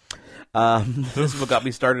working? This is what got me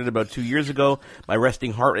started about 2 years ago. My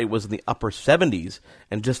resting heart rate was in the upper 70s,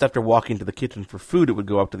 and just after walking to the kitchen for food, it would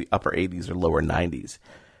go up to the upper 80s or lower 90s.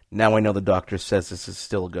 Now I know the doctor says this is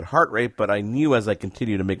still a good heart rate, but I knew as I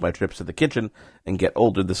continue to make my trips to the kitchen and get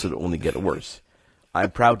older, this would only get worse.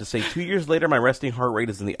 I'm proud to say 2 years later, my resting heart rate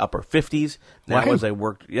is in the upper 50s. Now as I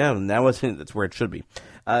worked, that's where it should be.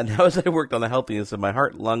 Now as I worked on the healthiness of my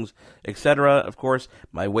heart, lungs, etc., of course,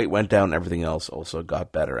 my weight went down and everything else also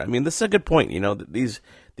got better. I mean, this is a good point, these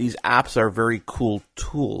apps are very cool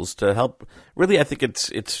tools to help. Really, I think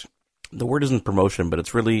it's the word isn't promotion, but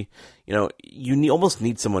it's really, you almost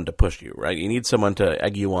need someone to push you, right? You need someone to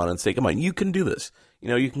egg you on and say, come on, you can do this.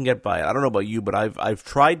 You can get by it. I don't know about you, but I've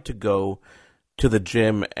tried to go to the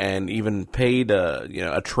gym and even paid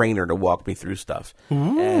a trainer to walk me through stuff.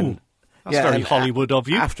 Ooh, and that's very Hollywood of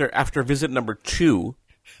you. After visit number 2,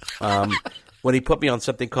 when he put me on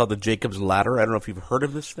something called the Jacob's Ladder, I don't know if you've heard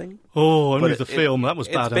of this thing. Oh, I knew the film. That was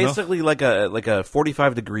bad enough. It's basically like a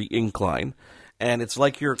 45-degree incline, and it's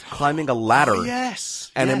like you're climbing a ladder. Oh,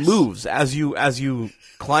 yes. And it moves as you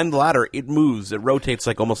climb the ladder. It moves. It rotates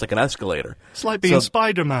almost like an escalator. It's like being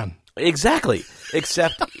Spider-Man. Exactly.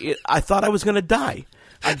 Except I thought I was going to die.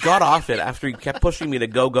 I got off it after he kept pushing me to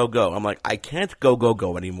go, go, go. I'm like, I can't go, go,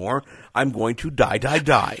 go anymore. I'm going to die, die,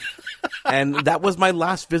 die. And that was my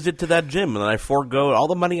last visit to that gym. And I forego all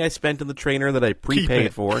the money I spent in the trainer that I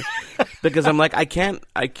prepaid for. Because I'm like, I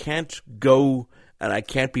can't go and I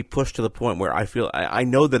can't be pushed to the point where I feel, I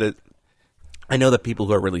know that people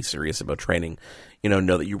who are really serious about training,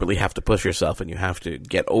 know that you really have to push yourself and you have to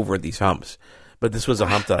get over these humps. But this was a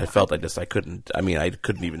hump that I felt I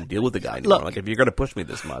couldn't even deal with the guy anymore. Look, if you're going to push me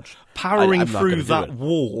this much, powering I'm not through gonna that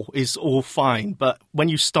wall is all fine. But when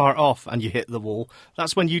you start off and you hit the wall,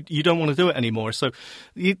 that's when you don't want to do it anymore. So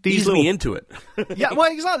ease me into it. Yeah,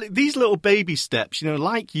 well, exactly. These little baby steps,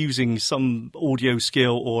 like using some audio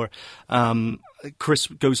skill or Chris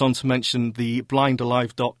goes on to mention the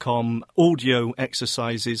blindalive.com audio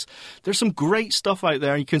exercises. There's some great stuff out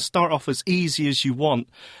there. You can start off as easy as you want.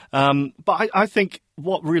 But I think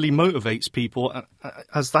what really motivates people,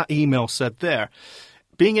 as that email said there,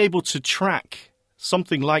 being able to track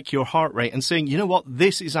something like your heart rate and saying, you know what,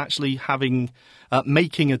 this is actually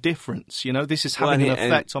making a difference. This is having an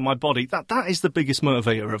effect on my body. That is the biggest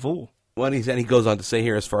motivator of all. Well, and he goes on to say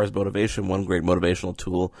here, as far as motivation, one great motivational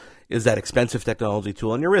tool is that expensive technology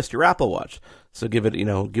tool on your wrist, your Apple Watch. So give it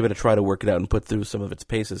a try to work it out and put through some of its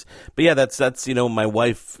paces. But yeah, that's my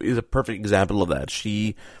wife is a perfect example of that.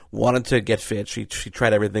 She wanted to get fit. She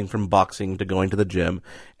tried everything from boxing to going to the gym,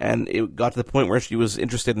 and it got to the point where she was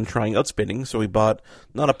interested in trying out spinning. So we bought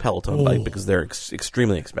not a Peloton bike because they're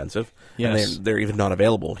extremely expensive. Yes, and they're even not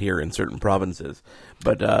available here in certain provinces.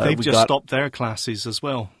 But they've just stopped their classes as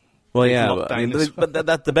well. Well, yeah,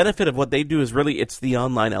 but the benefit of what they do is really it's the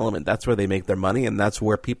online element. That's where they make their money, and that's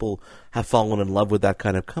where people have fallen in love with that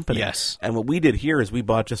kind of company. Yes. And what we did here is we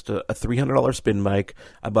bought just a $300 spin bike.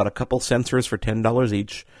 I bought a couple sensors for $10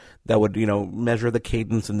 each that would, measure the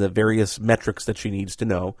cadence and the various metrics that she needs to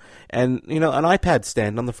know. And, an iPad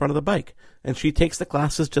stand on the front of the bike. And she takes the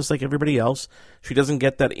classes just like everybody else. She doesn't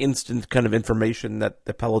get that instant kind of information that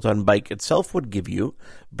the Peloton bike itself would give you,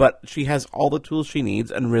 but she has all the tools she needs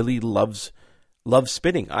and really loves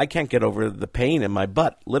spinning. I can't get over the pain in my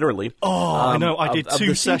butt, literally. Oh, I know. I did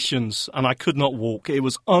 2 sessions and I could not walk. It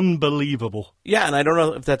was unbelievable. Yeah, and I don't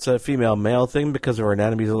know if that's a female-male thing because our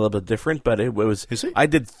anatomy is a little bit different, but it was... Is it? I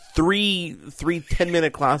did three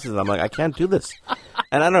 10-minute classes, and I'm like, I can't do this.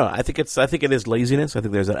 And I don't know. I think it is laziness. I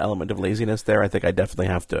think there's an element of laziness there. I think I definitely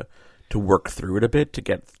have to work through it a bit to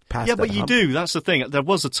get past that but you do. That's the thing. There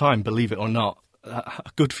was a time, believe it or not,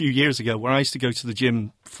 a good few years ago where I used to go to the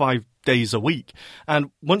gym 5 days a week.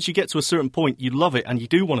 And once you get to a certain point, you love it and you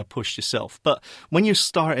do want to push yourself. But when you're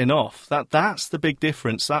starting off, that's the big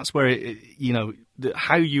difference. That's where,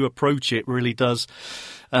 how you approach it really does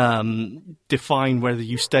define whether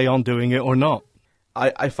you stay on doing it or not.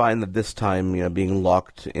 I find that this time, being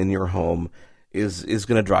locked in your home is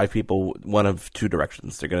going to drive people one of 2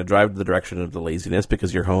 directions. They're going to drive the direction of the laziness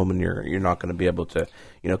because you're home and you're not going to be able to,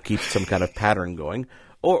 keep some kind of pattern going.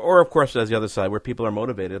 Or of course, there's the other side where people are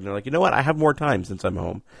motivated and they're like, you know what, I have more time since I'm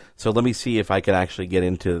home. So let me see if I can actually get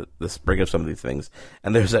into the spring of some of these things.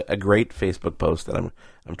 And there's a great Facebook post that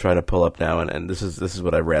I'm trying to pull up now, and this is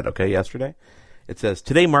what I read, yesterday. It says,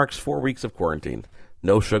 today marks 4 weeks of quarantine.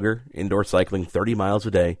 No sugar, indoor cycling 30 miles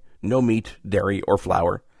a day, no meat, dairy, or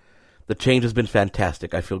flour. The change has been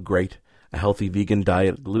fantastic. I feel great. A healthy vegan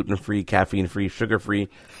diet, gluten-free, caffeine-free, sugar-free,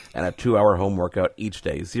 and a 2-hour home workout each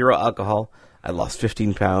day. 0 alcohol. I lost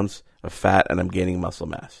 15 pounds of fat, and I'm gaining muscle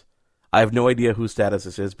mass. I have no idea whose status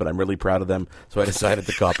this is, but I'm really proud of them, so I decided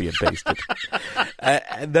to copy and paste it.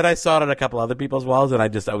 And then I saw it on a couple other people's walls, and I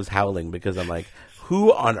was howling because I'm like,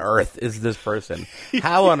 who on earth is this person?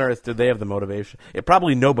 How on earth do they have the motivation?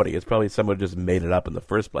 Probably nobody. It's probably someone who just made it up in the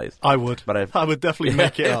first place. I would. But I would definitely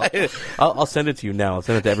make it up. I'll send it to you now. I'll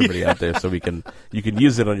send it to everybody out there so you can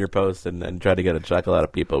use it on your post and try to get a chuckle out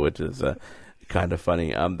of people, which is kind of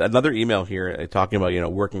funny. Another email here talking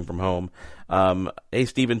about working from home. Hey,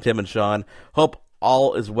 Stephen, Tim, and Sean. Hope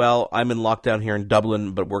all is well. I'm in lockdown here in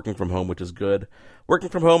Dublin, but working from home, which is good. Working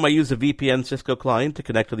from home, I use a VPN Cisco client to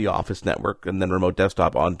connect to the Office network and then remote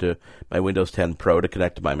desktop onto my Windows 10 Pro to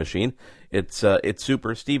connect to my machine. It's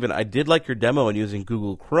super. Stephen, I did like your demo on using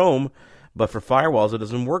Google Chrome, but for firewalls, it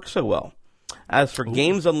doesn't work so well. As for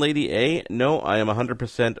games on Lady A, no, I am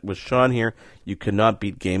 100% with Sean here. You cannot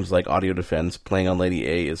beat games like Audio Defense. Playing on Lady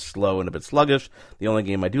A is slow and a bit sluggish. The only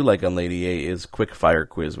game I do like on Lady A is Quick Fire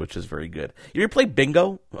Quiz, which is very good. You ever play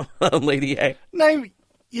Bingo on Lady A? No.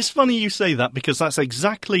 It's funny you say that, because that's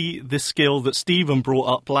exactly the skill that Stephen brought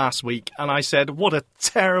up last week, and I said, what a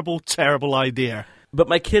terrible, terrible idea. But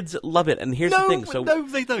my kids love it, and here's the thing. So no,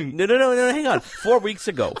 they don't. No, hang on. 4 weeks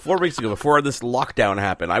ago, before this lockdown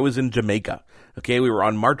happened, I was in Jamaica. Okay, we were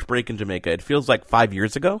on March break in Jamaica. It feels like 5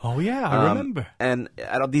 years ago. Oh, yeah, I remember. And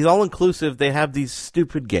these all-inclusive, they have these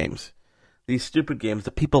stupid games. These stupid games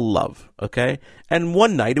that people love, okay? And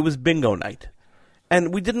one night, it was bingo night.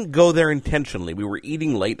 And we didn't go there intentionally. We were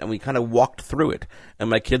eating late, and we kind of walked through it. And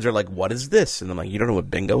my kids are like, what is this? And I'm like, you don't know what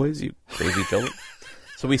bingo is, you crazy children?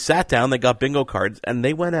 So we sat down, they got bingo cards, and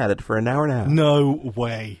they went at it for an hour and a half. No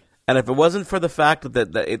way. And if it wasn't for the fact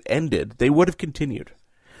that it ended, they would have continued.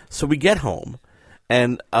 So we get home,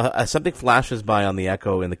 and something flashes by on the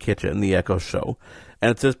Echo in the kitchen, the Echo show,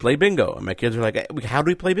 and it says, play bingo. And my kids are like, hey, how do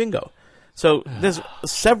we play bingo? So there's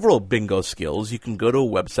several bingo skills. You can go to a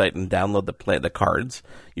website and download the cards.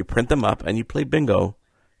 You print them up, and you play bingo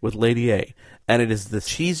with Lady A. And it is the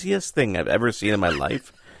cheesiest thing I've ever seen in my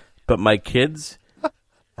life. But my kids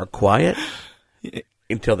are quiet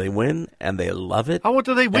until they win, and they love it. How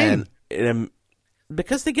do they win?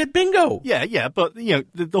 Because they get bingo. Yeah, but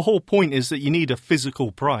the whole point is that you need a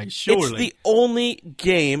physical prize, surely. It's the only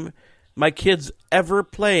game my kids ever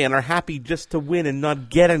play and are happy just to win and not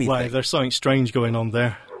get anything. Right, there's something strange going on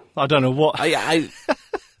there. I don't know what.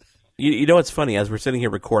 You know what's funny? As we're sitting here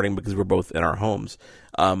recording, because we're both in our homes,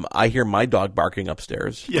 I hear my dog barking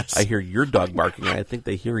upstairs. Yes. I hear your dog barking. I think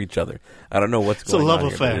they hear each other. I don't know what's going on. It's a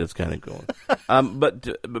love affair. Here, it's kind of going.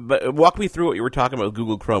 But walk me through what you were talking about with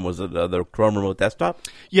Google Chrome. Was it the Chrome Remote Desktop?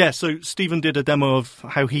 Yeah, so Stephen did a demo of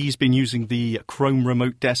how he's been using the Chrome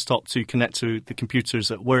Remote Desktop to connect to the computers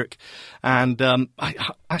at work. And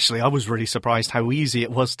I was really surprised how easy it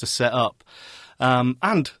was to set up.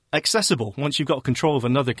 And accessible. Once you've got control of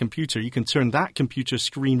another computer, you can turn that computer's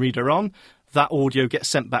screen reader on. That audio gets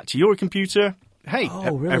sent back to your computer. Hey,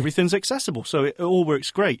 really? Everything's accessible. So it all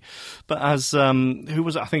works great. But as, who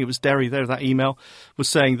was it? I think it was Derry there, that email was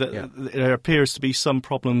saying that there appears to be some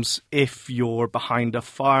problems if you're behind a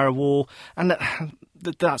firewall. And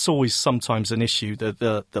that's always sometimes an issue,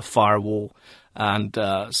 the firewall. And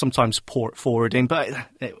sometimes port forwarding, but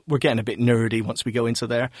we're getting a bit nerdy once we go into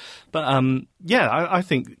there. But I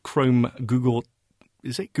think Google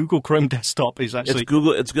Chrome Desktop is actually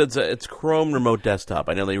It's Chrome Remote Desktop.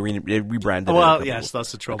 I know they rebranded. Well, yes,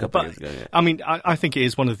 that's the trouble. But ago, yeah. I mean, I think it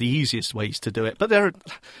is one of the easiest ways to do it. But there,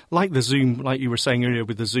 like the Zoom, like you were saying earlier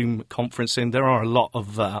with the Zoom conferencing, there are a lot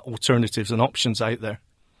of alternatives and options out there.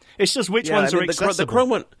 It's just which ones are accessible. The Chrome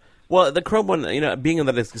one. Well, the Chrome one, being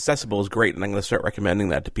that it's accessible is great, and I'm going to start recommending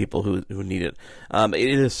that to people who need it.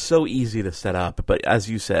 It is so easy to set up, but as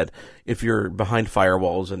you said, if you're behind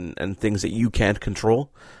firewalls and things that you can't control,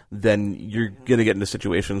 then you're going to get into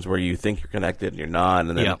situations where you think you're connected and you're not,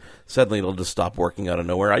 and then suddenly it'll just stop working out of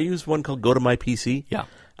nowhere. I use one called Go to My PC. Yeah.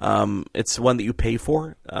 It's one that you pay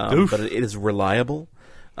for, but it is reliable.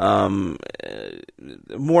 More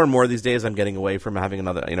and more these days, I'm getting away from having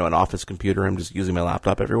another, an office computer. I'm just using my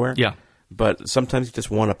laptop everywhere. Yeah. But sometimes you just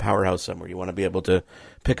want a powerhouse somewhere. You want to be able to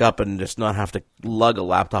pick up and just not have to lug a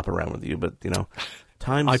laptop around with you. But,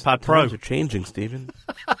 times are changing, Stephen.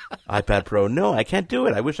 iPad Pro. No, I can't do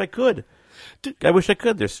it. I wish I could.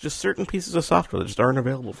 There's just certain pieces of software that just aren't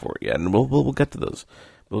available for it yet. And we'll get to those.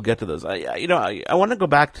 I want to go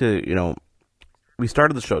back to, we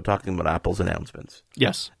started the show talking about Apple's announcements.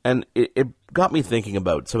 Yes. And it got me thinking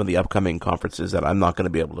about some of the upcoming conferences that I'm not going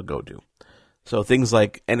to be able to go to. So things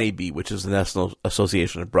like NAB, which is the National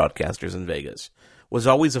Association of Broadcasters in Vegas, was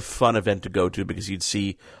always a fun event to go to because you'd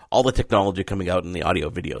see all the technology coming out in the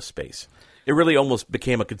audio-video space. It really almost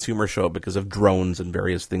became a consumer show because of drones and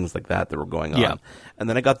various things like that were going on. Yeah. And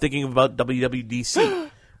then I got thinking about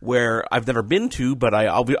WWDC. Where I've never been to, but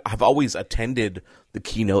I've always attended the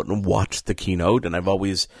keynote and watched the keynote, and I've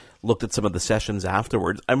always looked at some of the sessions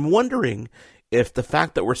afterwards. I'm wondering if the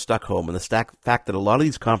fact that we're stuck home and the fact that a lot of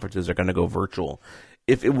these conferences are going to go virtual,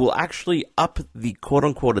 if it will actually up the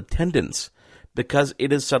quote-unquote attendance because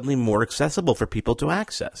it is suddenly more accessible for people to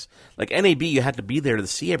access. Like NAB, you had to be there to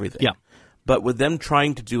see everything. Yeah. But with them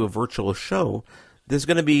trying to do a virtual show, there's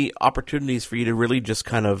going to be opportunities for you to really just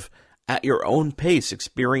kind of at your own pace,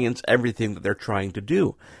 experience everything that they're trying to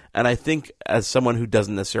do. And I think as someone who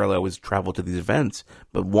doesn't necessarily always travel to these events,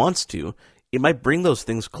 but wants to, it might bring those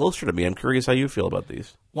things closer to me. I'm curious how you feel about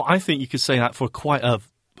these. Well, I think you could say that for quite a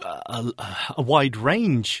wide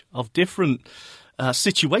range of different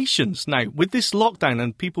situations. Now, with this lockdown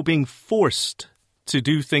and people being forced to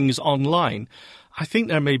do things online, I think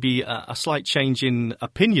there may be a slight change in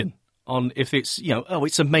opinion on if it's,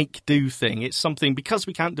 it's a make-do thing. It's something, because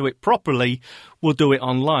we can't do it properly, we'll do it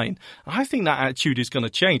online. I think that attitude is going to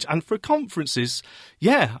change. And for conferences,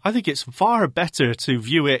 I think it's far better to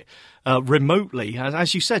view it remotely.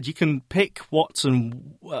 As you said, you can pick what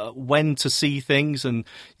and when to see things, and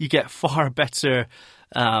you get far better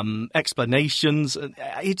explanations.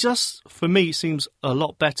 It just, for me, seems a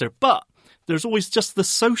lot better. But there's always just the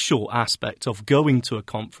social aspect of going to a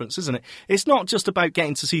conference, isn't it? It's not just about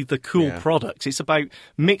getting to see the cool products. It's about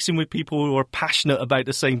mixing with people who are passionate about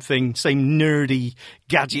the same thing, same nerdy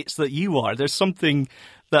gadgets that you are. There's something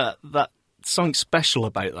something special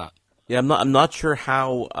about that. Yeah, I'm not sure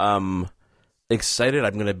how excited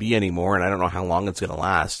I'm going to be anymore, and I don't know how long it's going to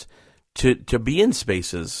last to be in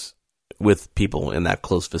spaces with people in that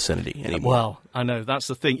close vicinity anymore. Well, I know, that's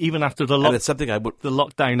the thing. Even after the and it's something the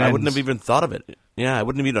lockdown ends. I wouldn't have even thought of it. Yeah, I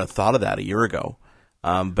wouldn't have even thought of that a year ago.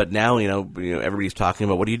 But now, everybody's talking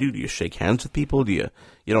about, what do? Do you shake hands with people? You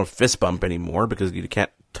don't fist bump anymore because you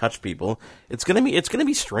can't touch people? It's gonna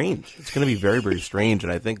be strange. It's gonna be very, very strange.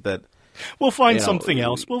 And I think that we'll find something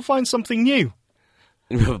else. We'll find something new.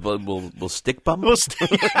 We'll stick bump.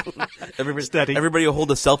 Everybody will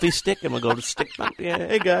hold a selfie stick, and we'll go to stick bump. Yeah,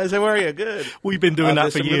 hey guys, how are you? Good. We've been doing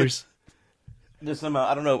that for years. There's some,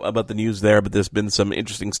 I don't know about the news there, but there's been some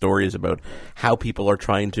interesting stories about how people are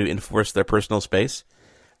trying to enforce their personal space.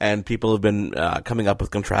 And people have been coming up with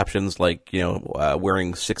contraptions like,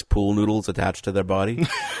 wearing 6 pool noodles attached to their body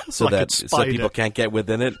so like so people can't get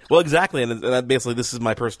within it. Well, exactly. And that basically, this is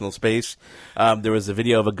my personal space. There was a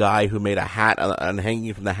video of a guy who made a hat, and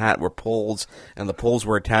hanging from the hat were poles, and the poles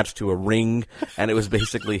were attached to a ring. And it was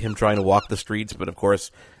basically him trying to walk the streets. But of course,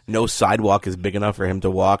 no sidewalk is big enough for him to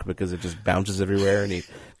walk because it just bounces everywhere, and he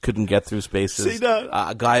couldn't get through spaces. See,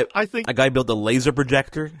 a guy built a laser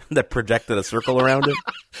projector that projected a circle around it.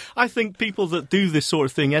 I think people that do this sort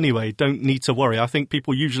of thing anyway don't need to worry. I think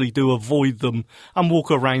people usually do avoid them and walk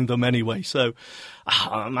around them anyway. So,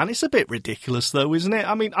 man, it's a bit ridiculous though, isn't it?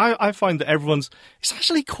 I mean, I find that it's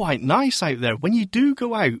actually quite nice out there. When you do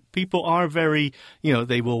go out, people are very,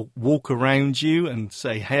 they will walk around you and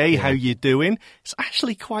say, hey, how you doing? It's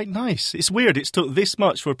actually quite nice. It's weird. It's took this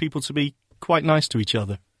much for people to be quite nice to each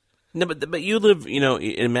other. No, but you live,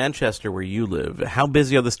 in Manchester where you live. How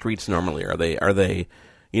busy are the streets normally? Are they,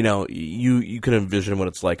 you can envision what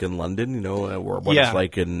it's like in London, or what it's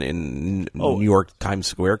like in New York Times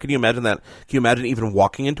Square. Can you imagine that? Can you imagine even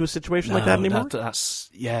walking into a situation like that anymore?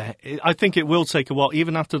 I think it will take a while,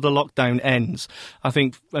 even after the lockdown ends. I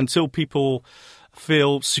think until people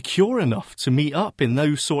feel secure enough to meet up in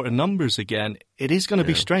those sort of numbers again, it is going to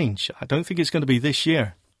be strange. I don't think it's going to be this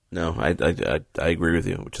year. No, I agree with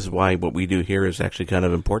you, which is why what we do here is actually kind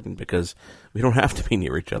of important, because we don't have to be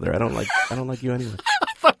near each other. I don't like you anyway.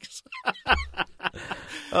 Thanks.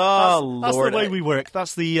 Lord. That's the way we work.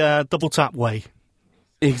 That's the double tap way.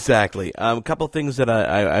 Exactly. A couple things that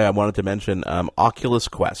I wanted to mention. Oculus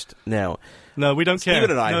Quest. Now, no, we don't care.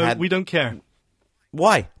 Steven and I we don't care.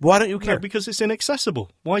 Why? Why don't you care? No, because it's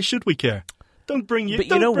inaccessible. Why should we care? Don't bring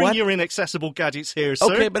your inaccessible gadgets here,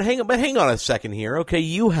 sir. Okay, but hang on a second here. Okay,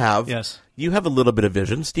 you have a little bit of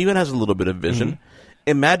vision. Steven has a little bit of vision. Mm-hmm.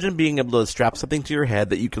 Imagine being able to strap something to your head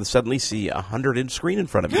that you can suddenly see a 100-inch screen in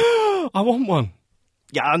front of you. I want one.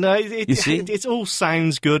 Yeah, no, it all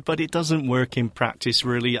sounds good, but it doesn't work in practice,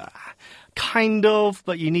 really. Kind of,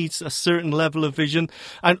 but you need a certain level of vision.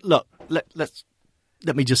 And look,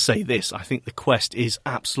 let me just say this. I think the Quest is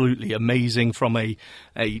absolutely amazing from a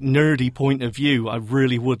nerdy point of view. I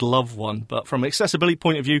really would love one. But from an accessibility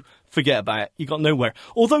point of view, forget about it. You got nowhere.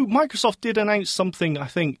 Although Microsoft did announce something, I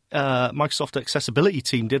think Microsoft Accessibility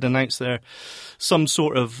Team did announce some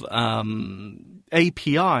sort of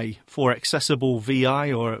API for accessible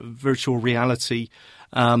VI or virtual reality,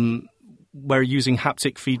 where using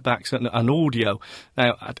haptic feedbacks and audio.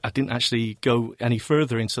 Now, I didn't actually go any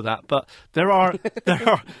further into that, but there are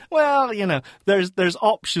there's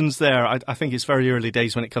options there. I think it's very early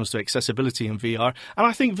days when it comes to accessibility in VR, and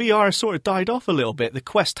I think VR has sort of died off a little bit. The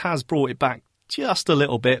Quest has brought it back just a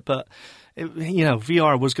little bit, but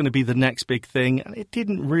VR was going to be the next big thing, and it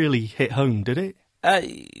didn't really hit home, did it? I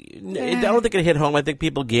don't think it hit home. I think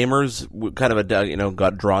gamers kind of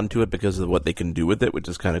got drawn to it because of what they can do with it, which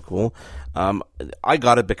is kind of cool. I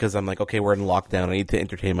got it because I'm like, okay, we're in lockdown. I need to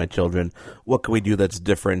entertain my children. What can we do that's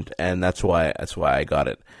different? And that's why I got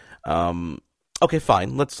it. Okay,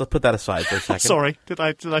 fine. Let's put that aside for a second. Sorry, did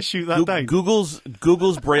I shoot that down?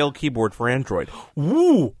 Google's Braille keyboard for Android.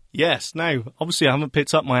 Ooh, Yes. Now, obviously, I haven't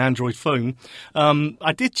picked up my Android phone.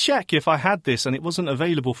 I did check if I had this, and it wasn't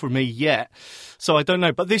available for me yet. So I don't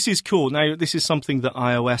know. But this is cool. Now, this is something that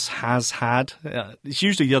iOS has had. It's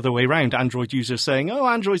usually the other way around. Android users saying, oh,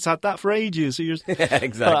 Android's had that for ages. Yeah,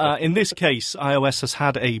 exactly. But in this case, iOS has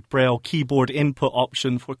had a Braille keyboard input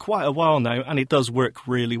option for quite a while now, and it does work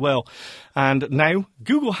really well. And now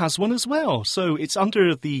Google has one as well. So it's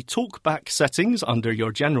under the TalkBack settings, under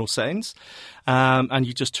your general settings, and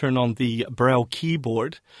you just turn on the Braille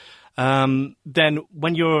keyboard. Then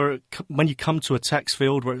when you come to a text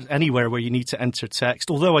field, anywhere where you need to enter text,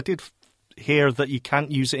 although I did hear that you can't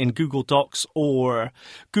use it in Google Docs or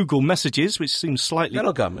Google Messages, which seems slightly...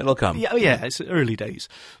 It'll come. Yeah, it's early days.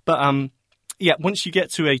 But yeah, once you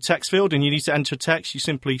get to a text field and you need to enter text, you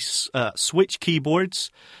simply switch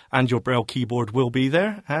keyboards and your Braille keyboard will be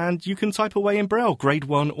there and you can type away in Braille, grade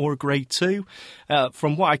 1 or grade 2.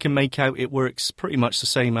 From what I can make out, it works pretty much the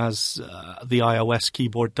same as the iOS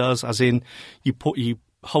keyboard does, as in you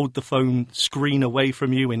hold the phone screen away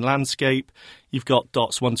from you in landscape. You've got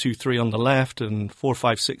dots 1, 2, 3 on the left and 4,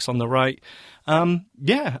 5, 6 on the right.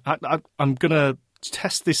 Yeah, I'm going to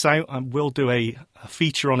test this out. I will do a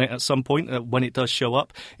feature on it at some point when it does show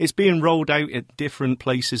up. It's being rolled out at different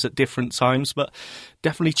places at different times, but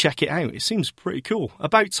definitely check it out. It seems pretty cool.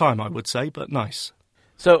 About time, I would say, but nice.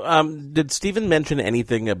 So, did Stephen mention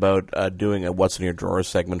anything about doing a What's in Your Drawers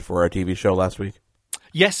segment for our TV show last week?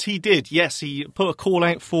 Yes, he did. Yes, he put a call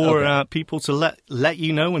out for people to let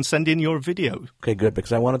you know and send in your video. Okay, good,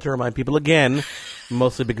 because I wanted to remind people again,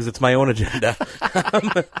 mostly because it's my own agenda,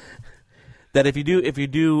 that if you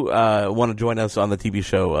do want to join us on the TV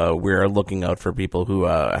show, we're looking out for people who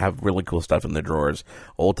have really cool stuff in their drawers,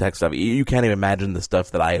 old tech stuff. You can't even imagine the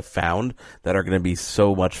stuff that I have found that are going to be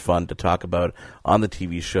so much fun to talk about on the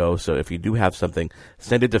TV show. So if you do have something,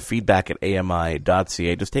 send it to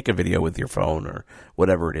feedback@ami.ca. Just take a video with your phone or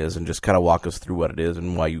whatever it is and just kind of walk us through what it is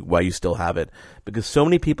and why you still have it. Because so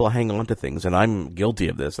many people hang on to things, and I'm guilty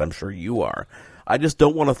of this. I'm sure you are. I just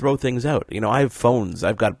don't want to throw things out. You know, I have phones.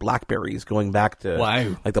 I've got Blackberries going back to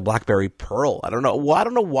like the Blackberry Pearl. I don't know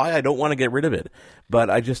why I don't want to get rid of it, but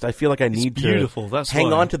I feel like I need to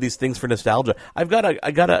hang on to these things for nostalgia. I got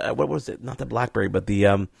a what was it? Not the Blackberry, but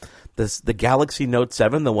the Galaxy Note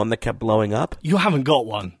 7, the one that kept blowing up. You haven't got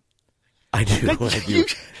one. I do.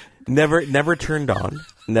 Never turned on.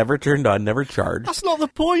 Never charged. That's not the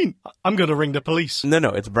point. I'm going to ring the police. No,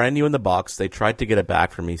 it's brand new in the box. They tried to get it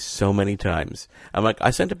back from me so many times. I'm like,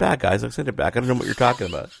 I sent it back, guys. I sent it back. I don't know what you're talking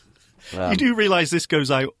about. You do realize this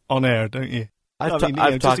goes out on air, don't you? I've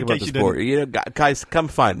talked about this before. You know, guys, come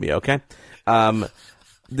find me, okay?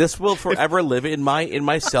 This will forever live in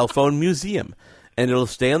my cell phone museum. And it'll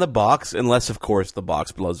stay in the box unless, of course, the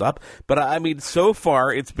box blows up. But, I mean, so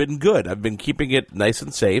far, it's been good. I've been keeping it nice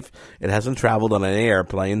and safe. It hasn't traveled on any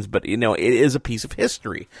airplanes, but, you know, it is a piece of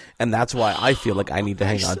history. And that's why I feel like I need to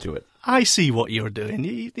hang on to it. I see what you're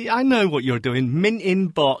doing. I know what you're doing. Mint in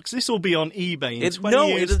box. This will be on eBay in 20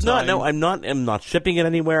 years' it is time. not. No, I'm not shipping it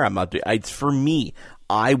anywhere. I'm not. It's for me.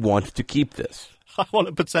 I want to keep this. I want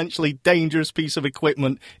a potentially dangerous piece of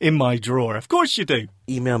equipment in my drawer. Of course you do.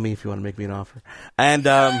 Email me if you want to make me an offer. And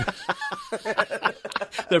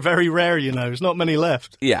they're very rare, you know. There's not many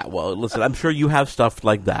left. Yeah, well, listen, I'm sure you have stuff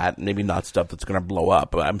like that. Maybe not stuff that's going to blow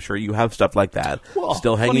up, but I'm sure you have stuff like that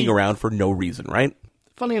still hanging around for no reason, right?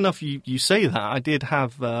 Funny enough, you say that. I did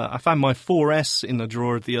have. I found my 4S in the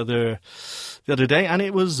drawer the other day, and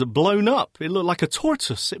it was blown up. It looked like a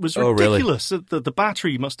tortoise. It was ridiculous. Oh, really? The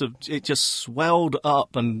battery it just swelled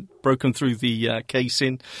up and broken through the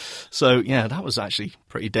casing. So yeah, that was actually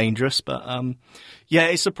pretty dangerous. But yeah,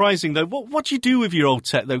 it's surprising though. What do you do with your old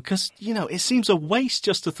tech though? Because you know it seems a waste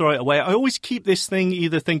just to throw it away. I always keep this thing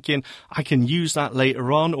either thinking I can use that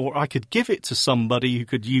later on, or I could give it to somebody who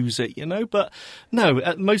could use it. You know, but no.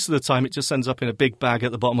 Most of the time, it just ends up in a big bag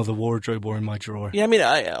at the bottom of the wardrobe or in my drawer. Yeah, I mean,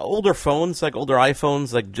 older phones, like older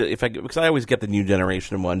iPhones, like because I always get the new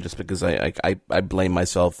generation one, just because I blame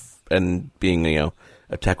myself and being a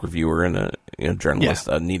tech reviewer and a journalist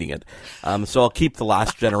needing it. So I'll keep the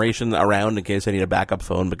last generation around in case I need a backup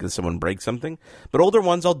phone because someone breaks something. But older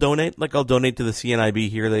ones I'll donate. Like I'll donate to the CNIB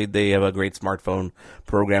here. They have a great smartphone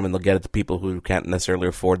program and they'll get it to people who can't necessarily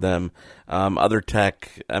afford them. Other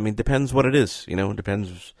tech, I mean, depends what it is. You know, it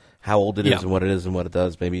depends how old it is and what it is and what it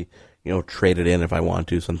does. Maybe, trade it in if I want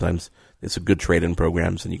to. Sometimes it's a good trade-in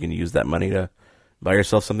programs and you can use that money to buy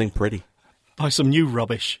yourself something pretty. Buy some new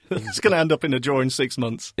rubbish. It's going to end up in a drawer in 6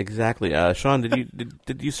 months. Exactly. Sean,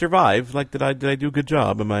 did you survive? Like, did I do a good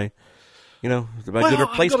job? Am I, a good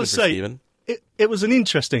replacement for Stephen? It was an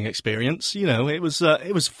interesting experience. It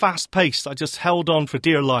was fast paced. I just held on for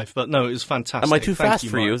dear life, but no, it was fantastic. Am I too fast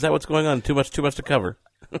for you? Is that what's going on? Too much to cover?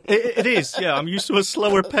 It is. Yeah, I'm used to a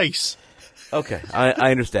slower pace. Okay,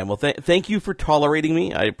 I understand. Well, thank you for tolerating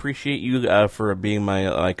me. I appreciate you for being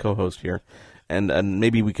my co-host here, and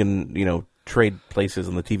maybe we can trade places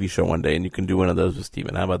on the TV show one day, and you can do one of those with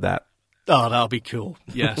Stephen. How about that? Oh, that'll be cool.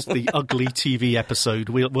 Yes, the ugly TV episode.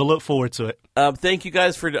 We'll look forward to it. Thank you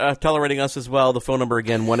guys for tolerating us as well. The phone number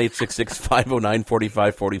again,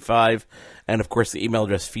 1-866-509-4545. And, of course, the email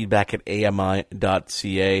address,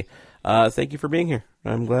 feedback@ami.ca. Thank you for being here.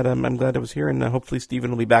 I'm glad I was here, and hopefully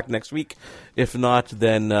Stephen will be back next week. If not,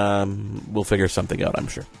 then we'll figure something out, I'm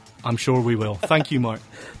sure. I'm sure we will. Thank you, Mark.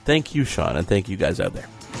 Thank you, Sean, and thank you guys out there.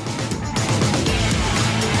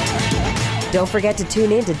 Don't forget to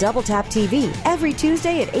tune in to Double Tap TV every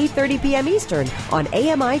Tuesday at 8:30 p.m. Eastern on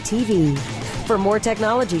AMI TV. For more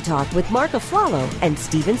technology talk with Mark Aflalo and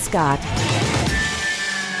Stephen Scott.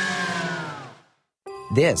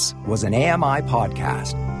 This was an AMI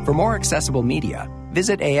podcast. For more accessible media,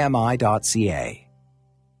 visit ami.ca.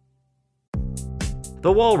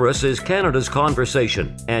 The Walrus is Canada's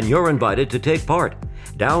conversation, and you're invited to take part.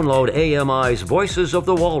 Download AMI's Voices of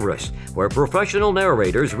the Walrus, where professional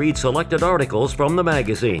narrators read selected articles from the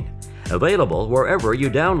magazine. Available wherever you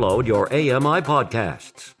download your AMI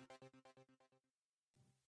podcasts.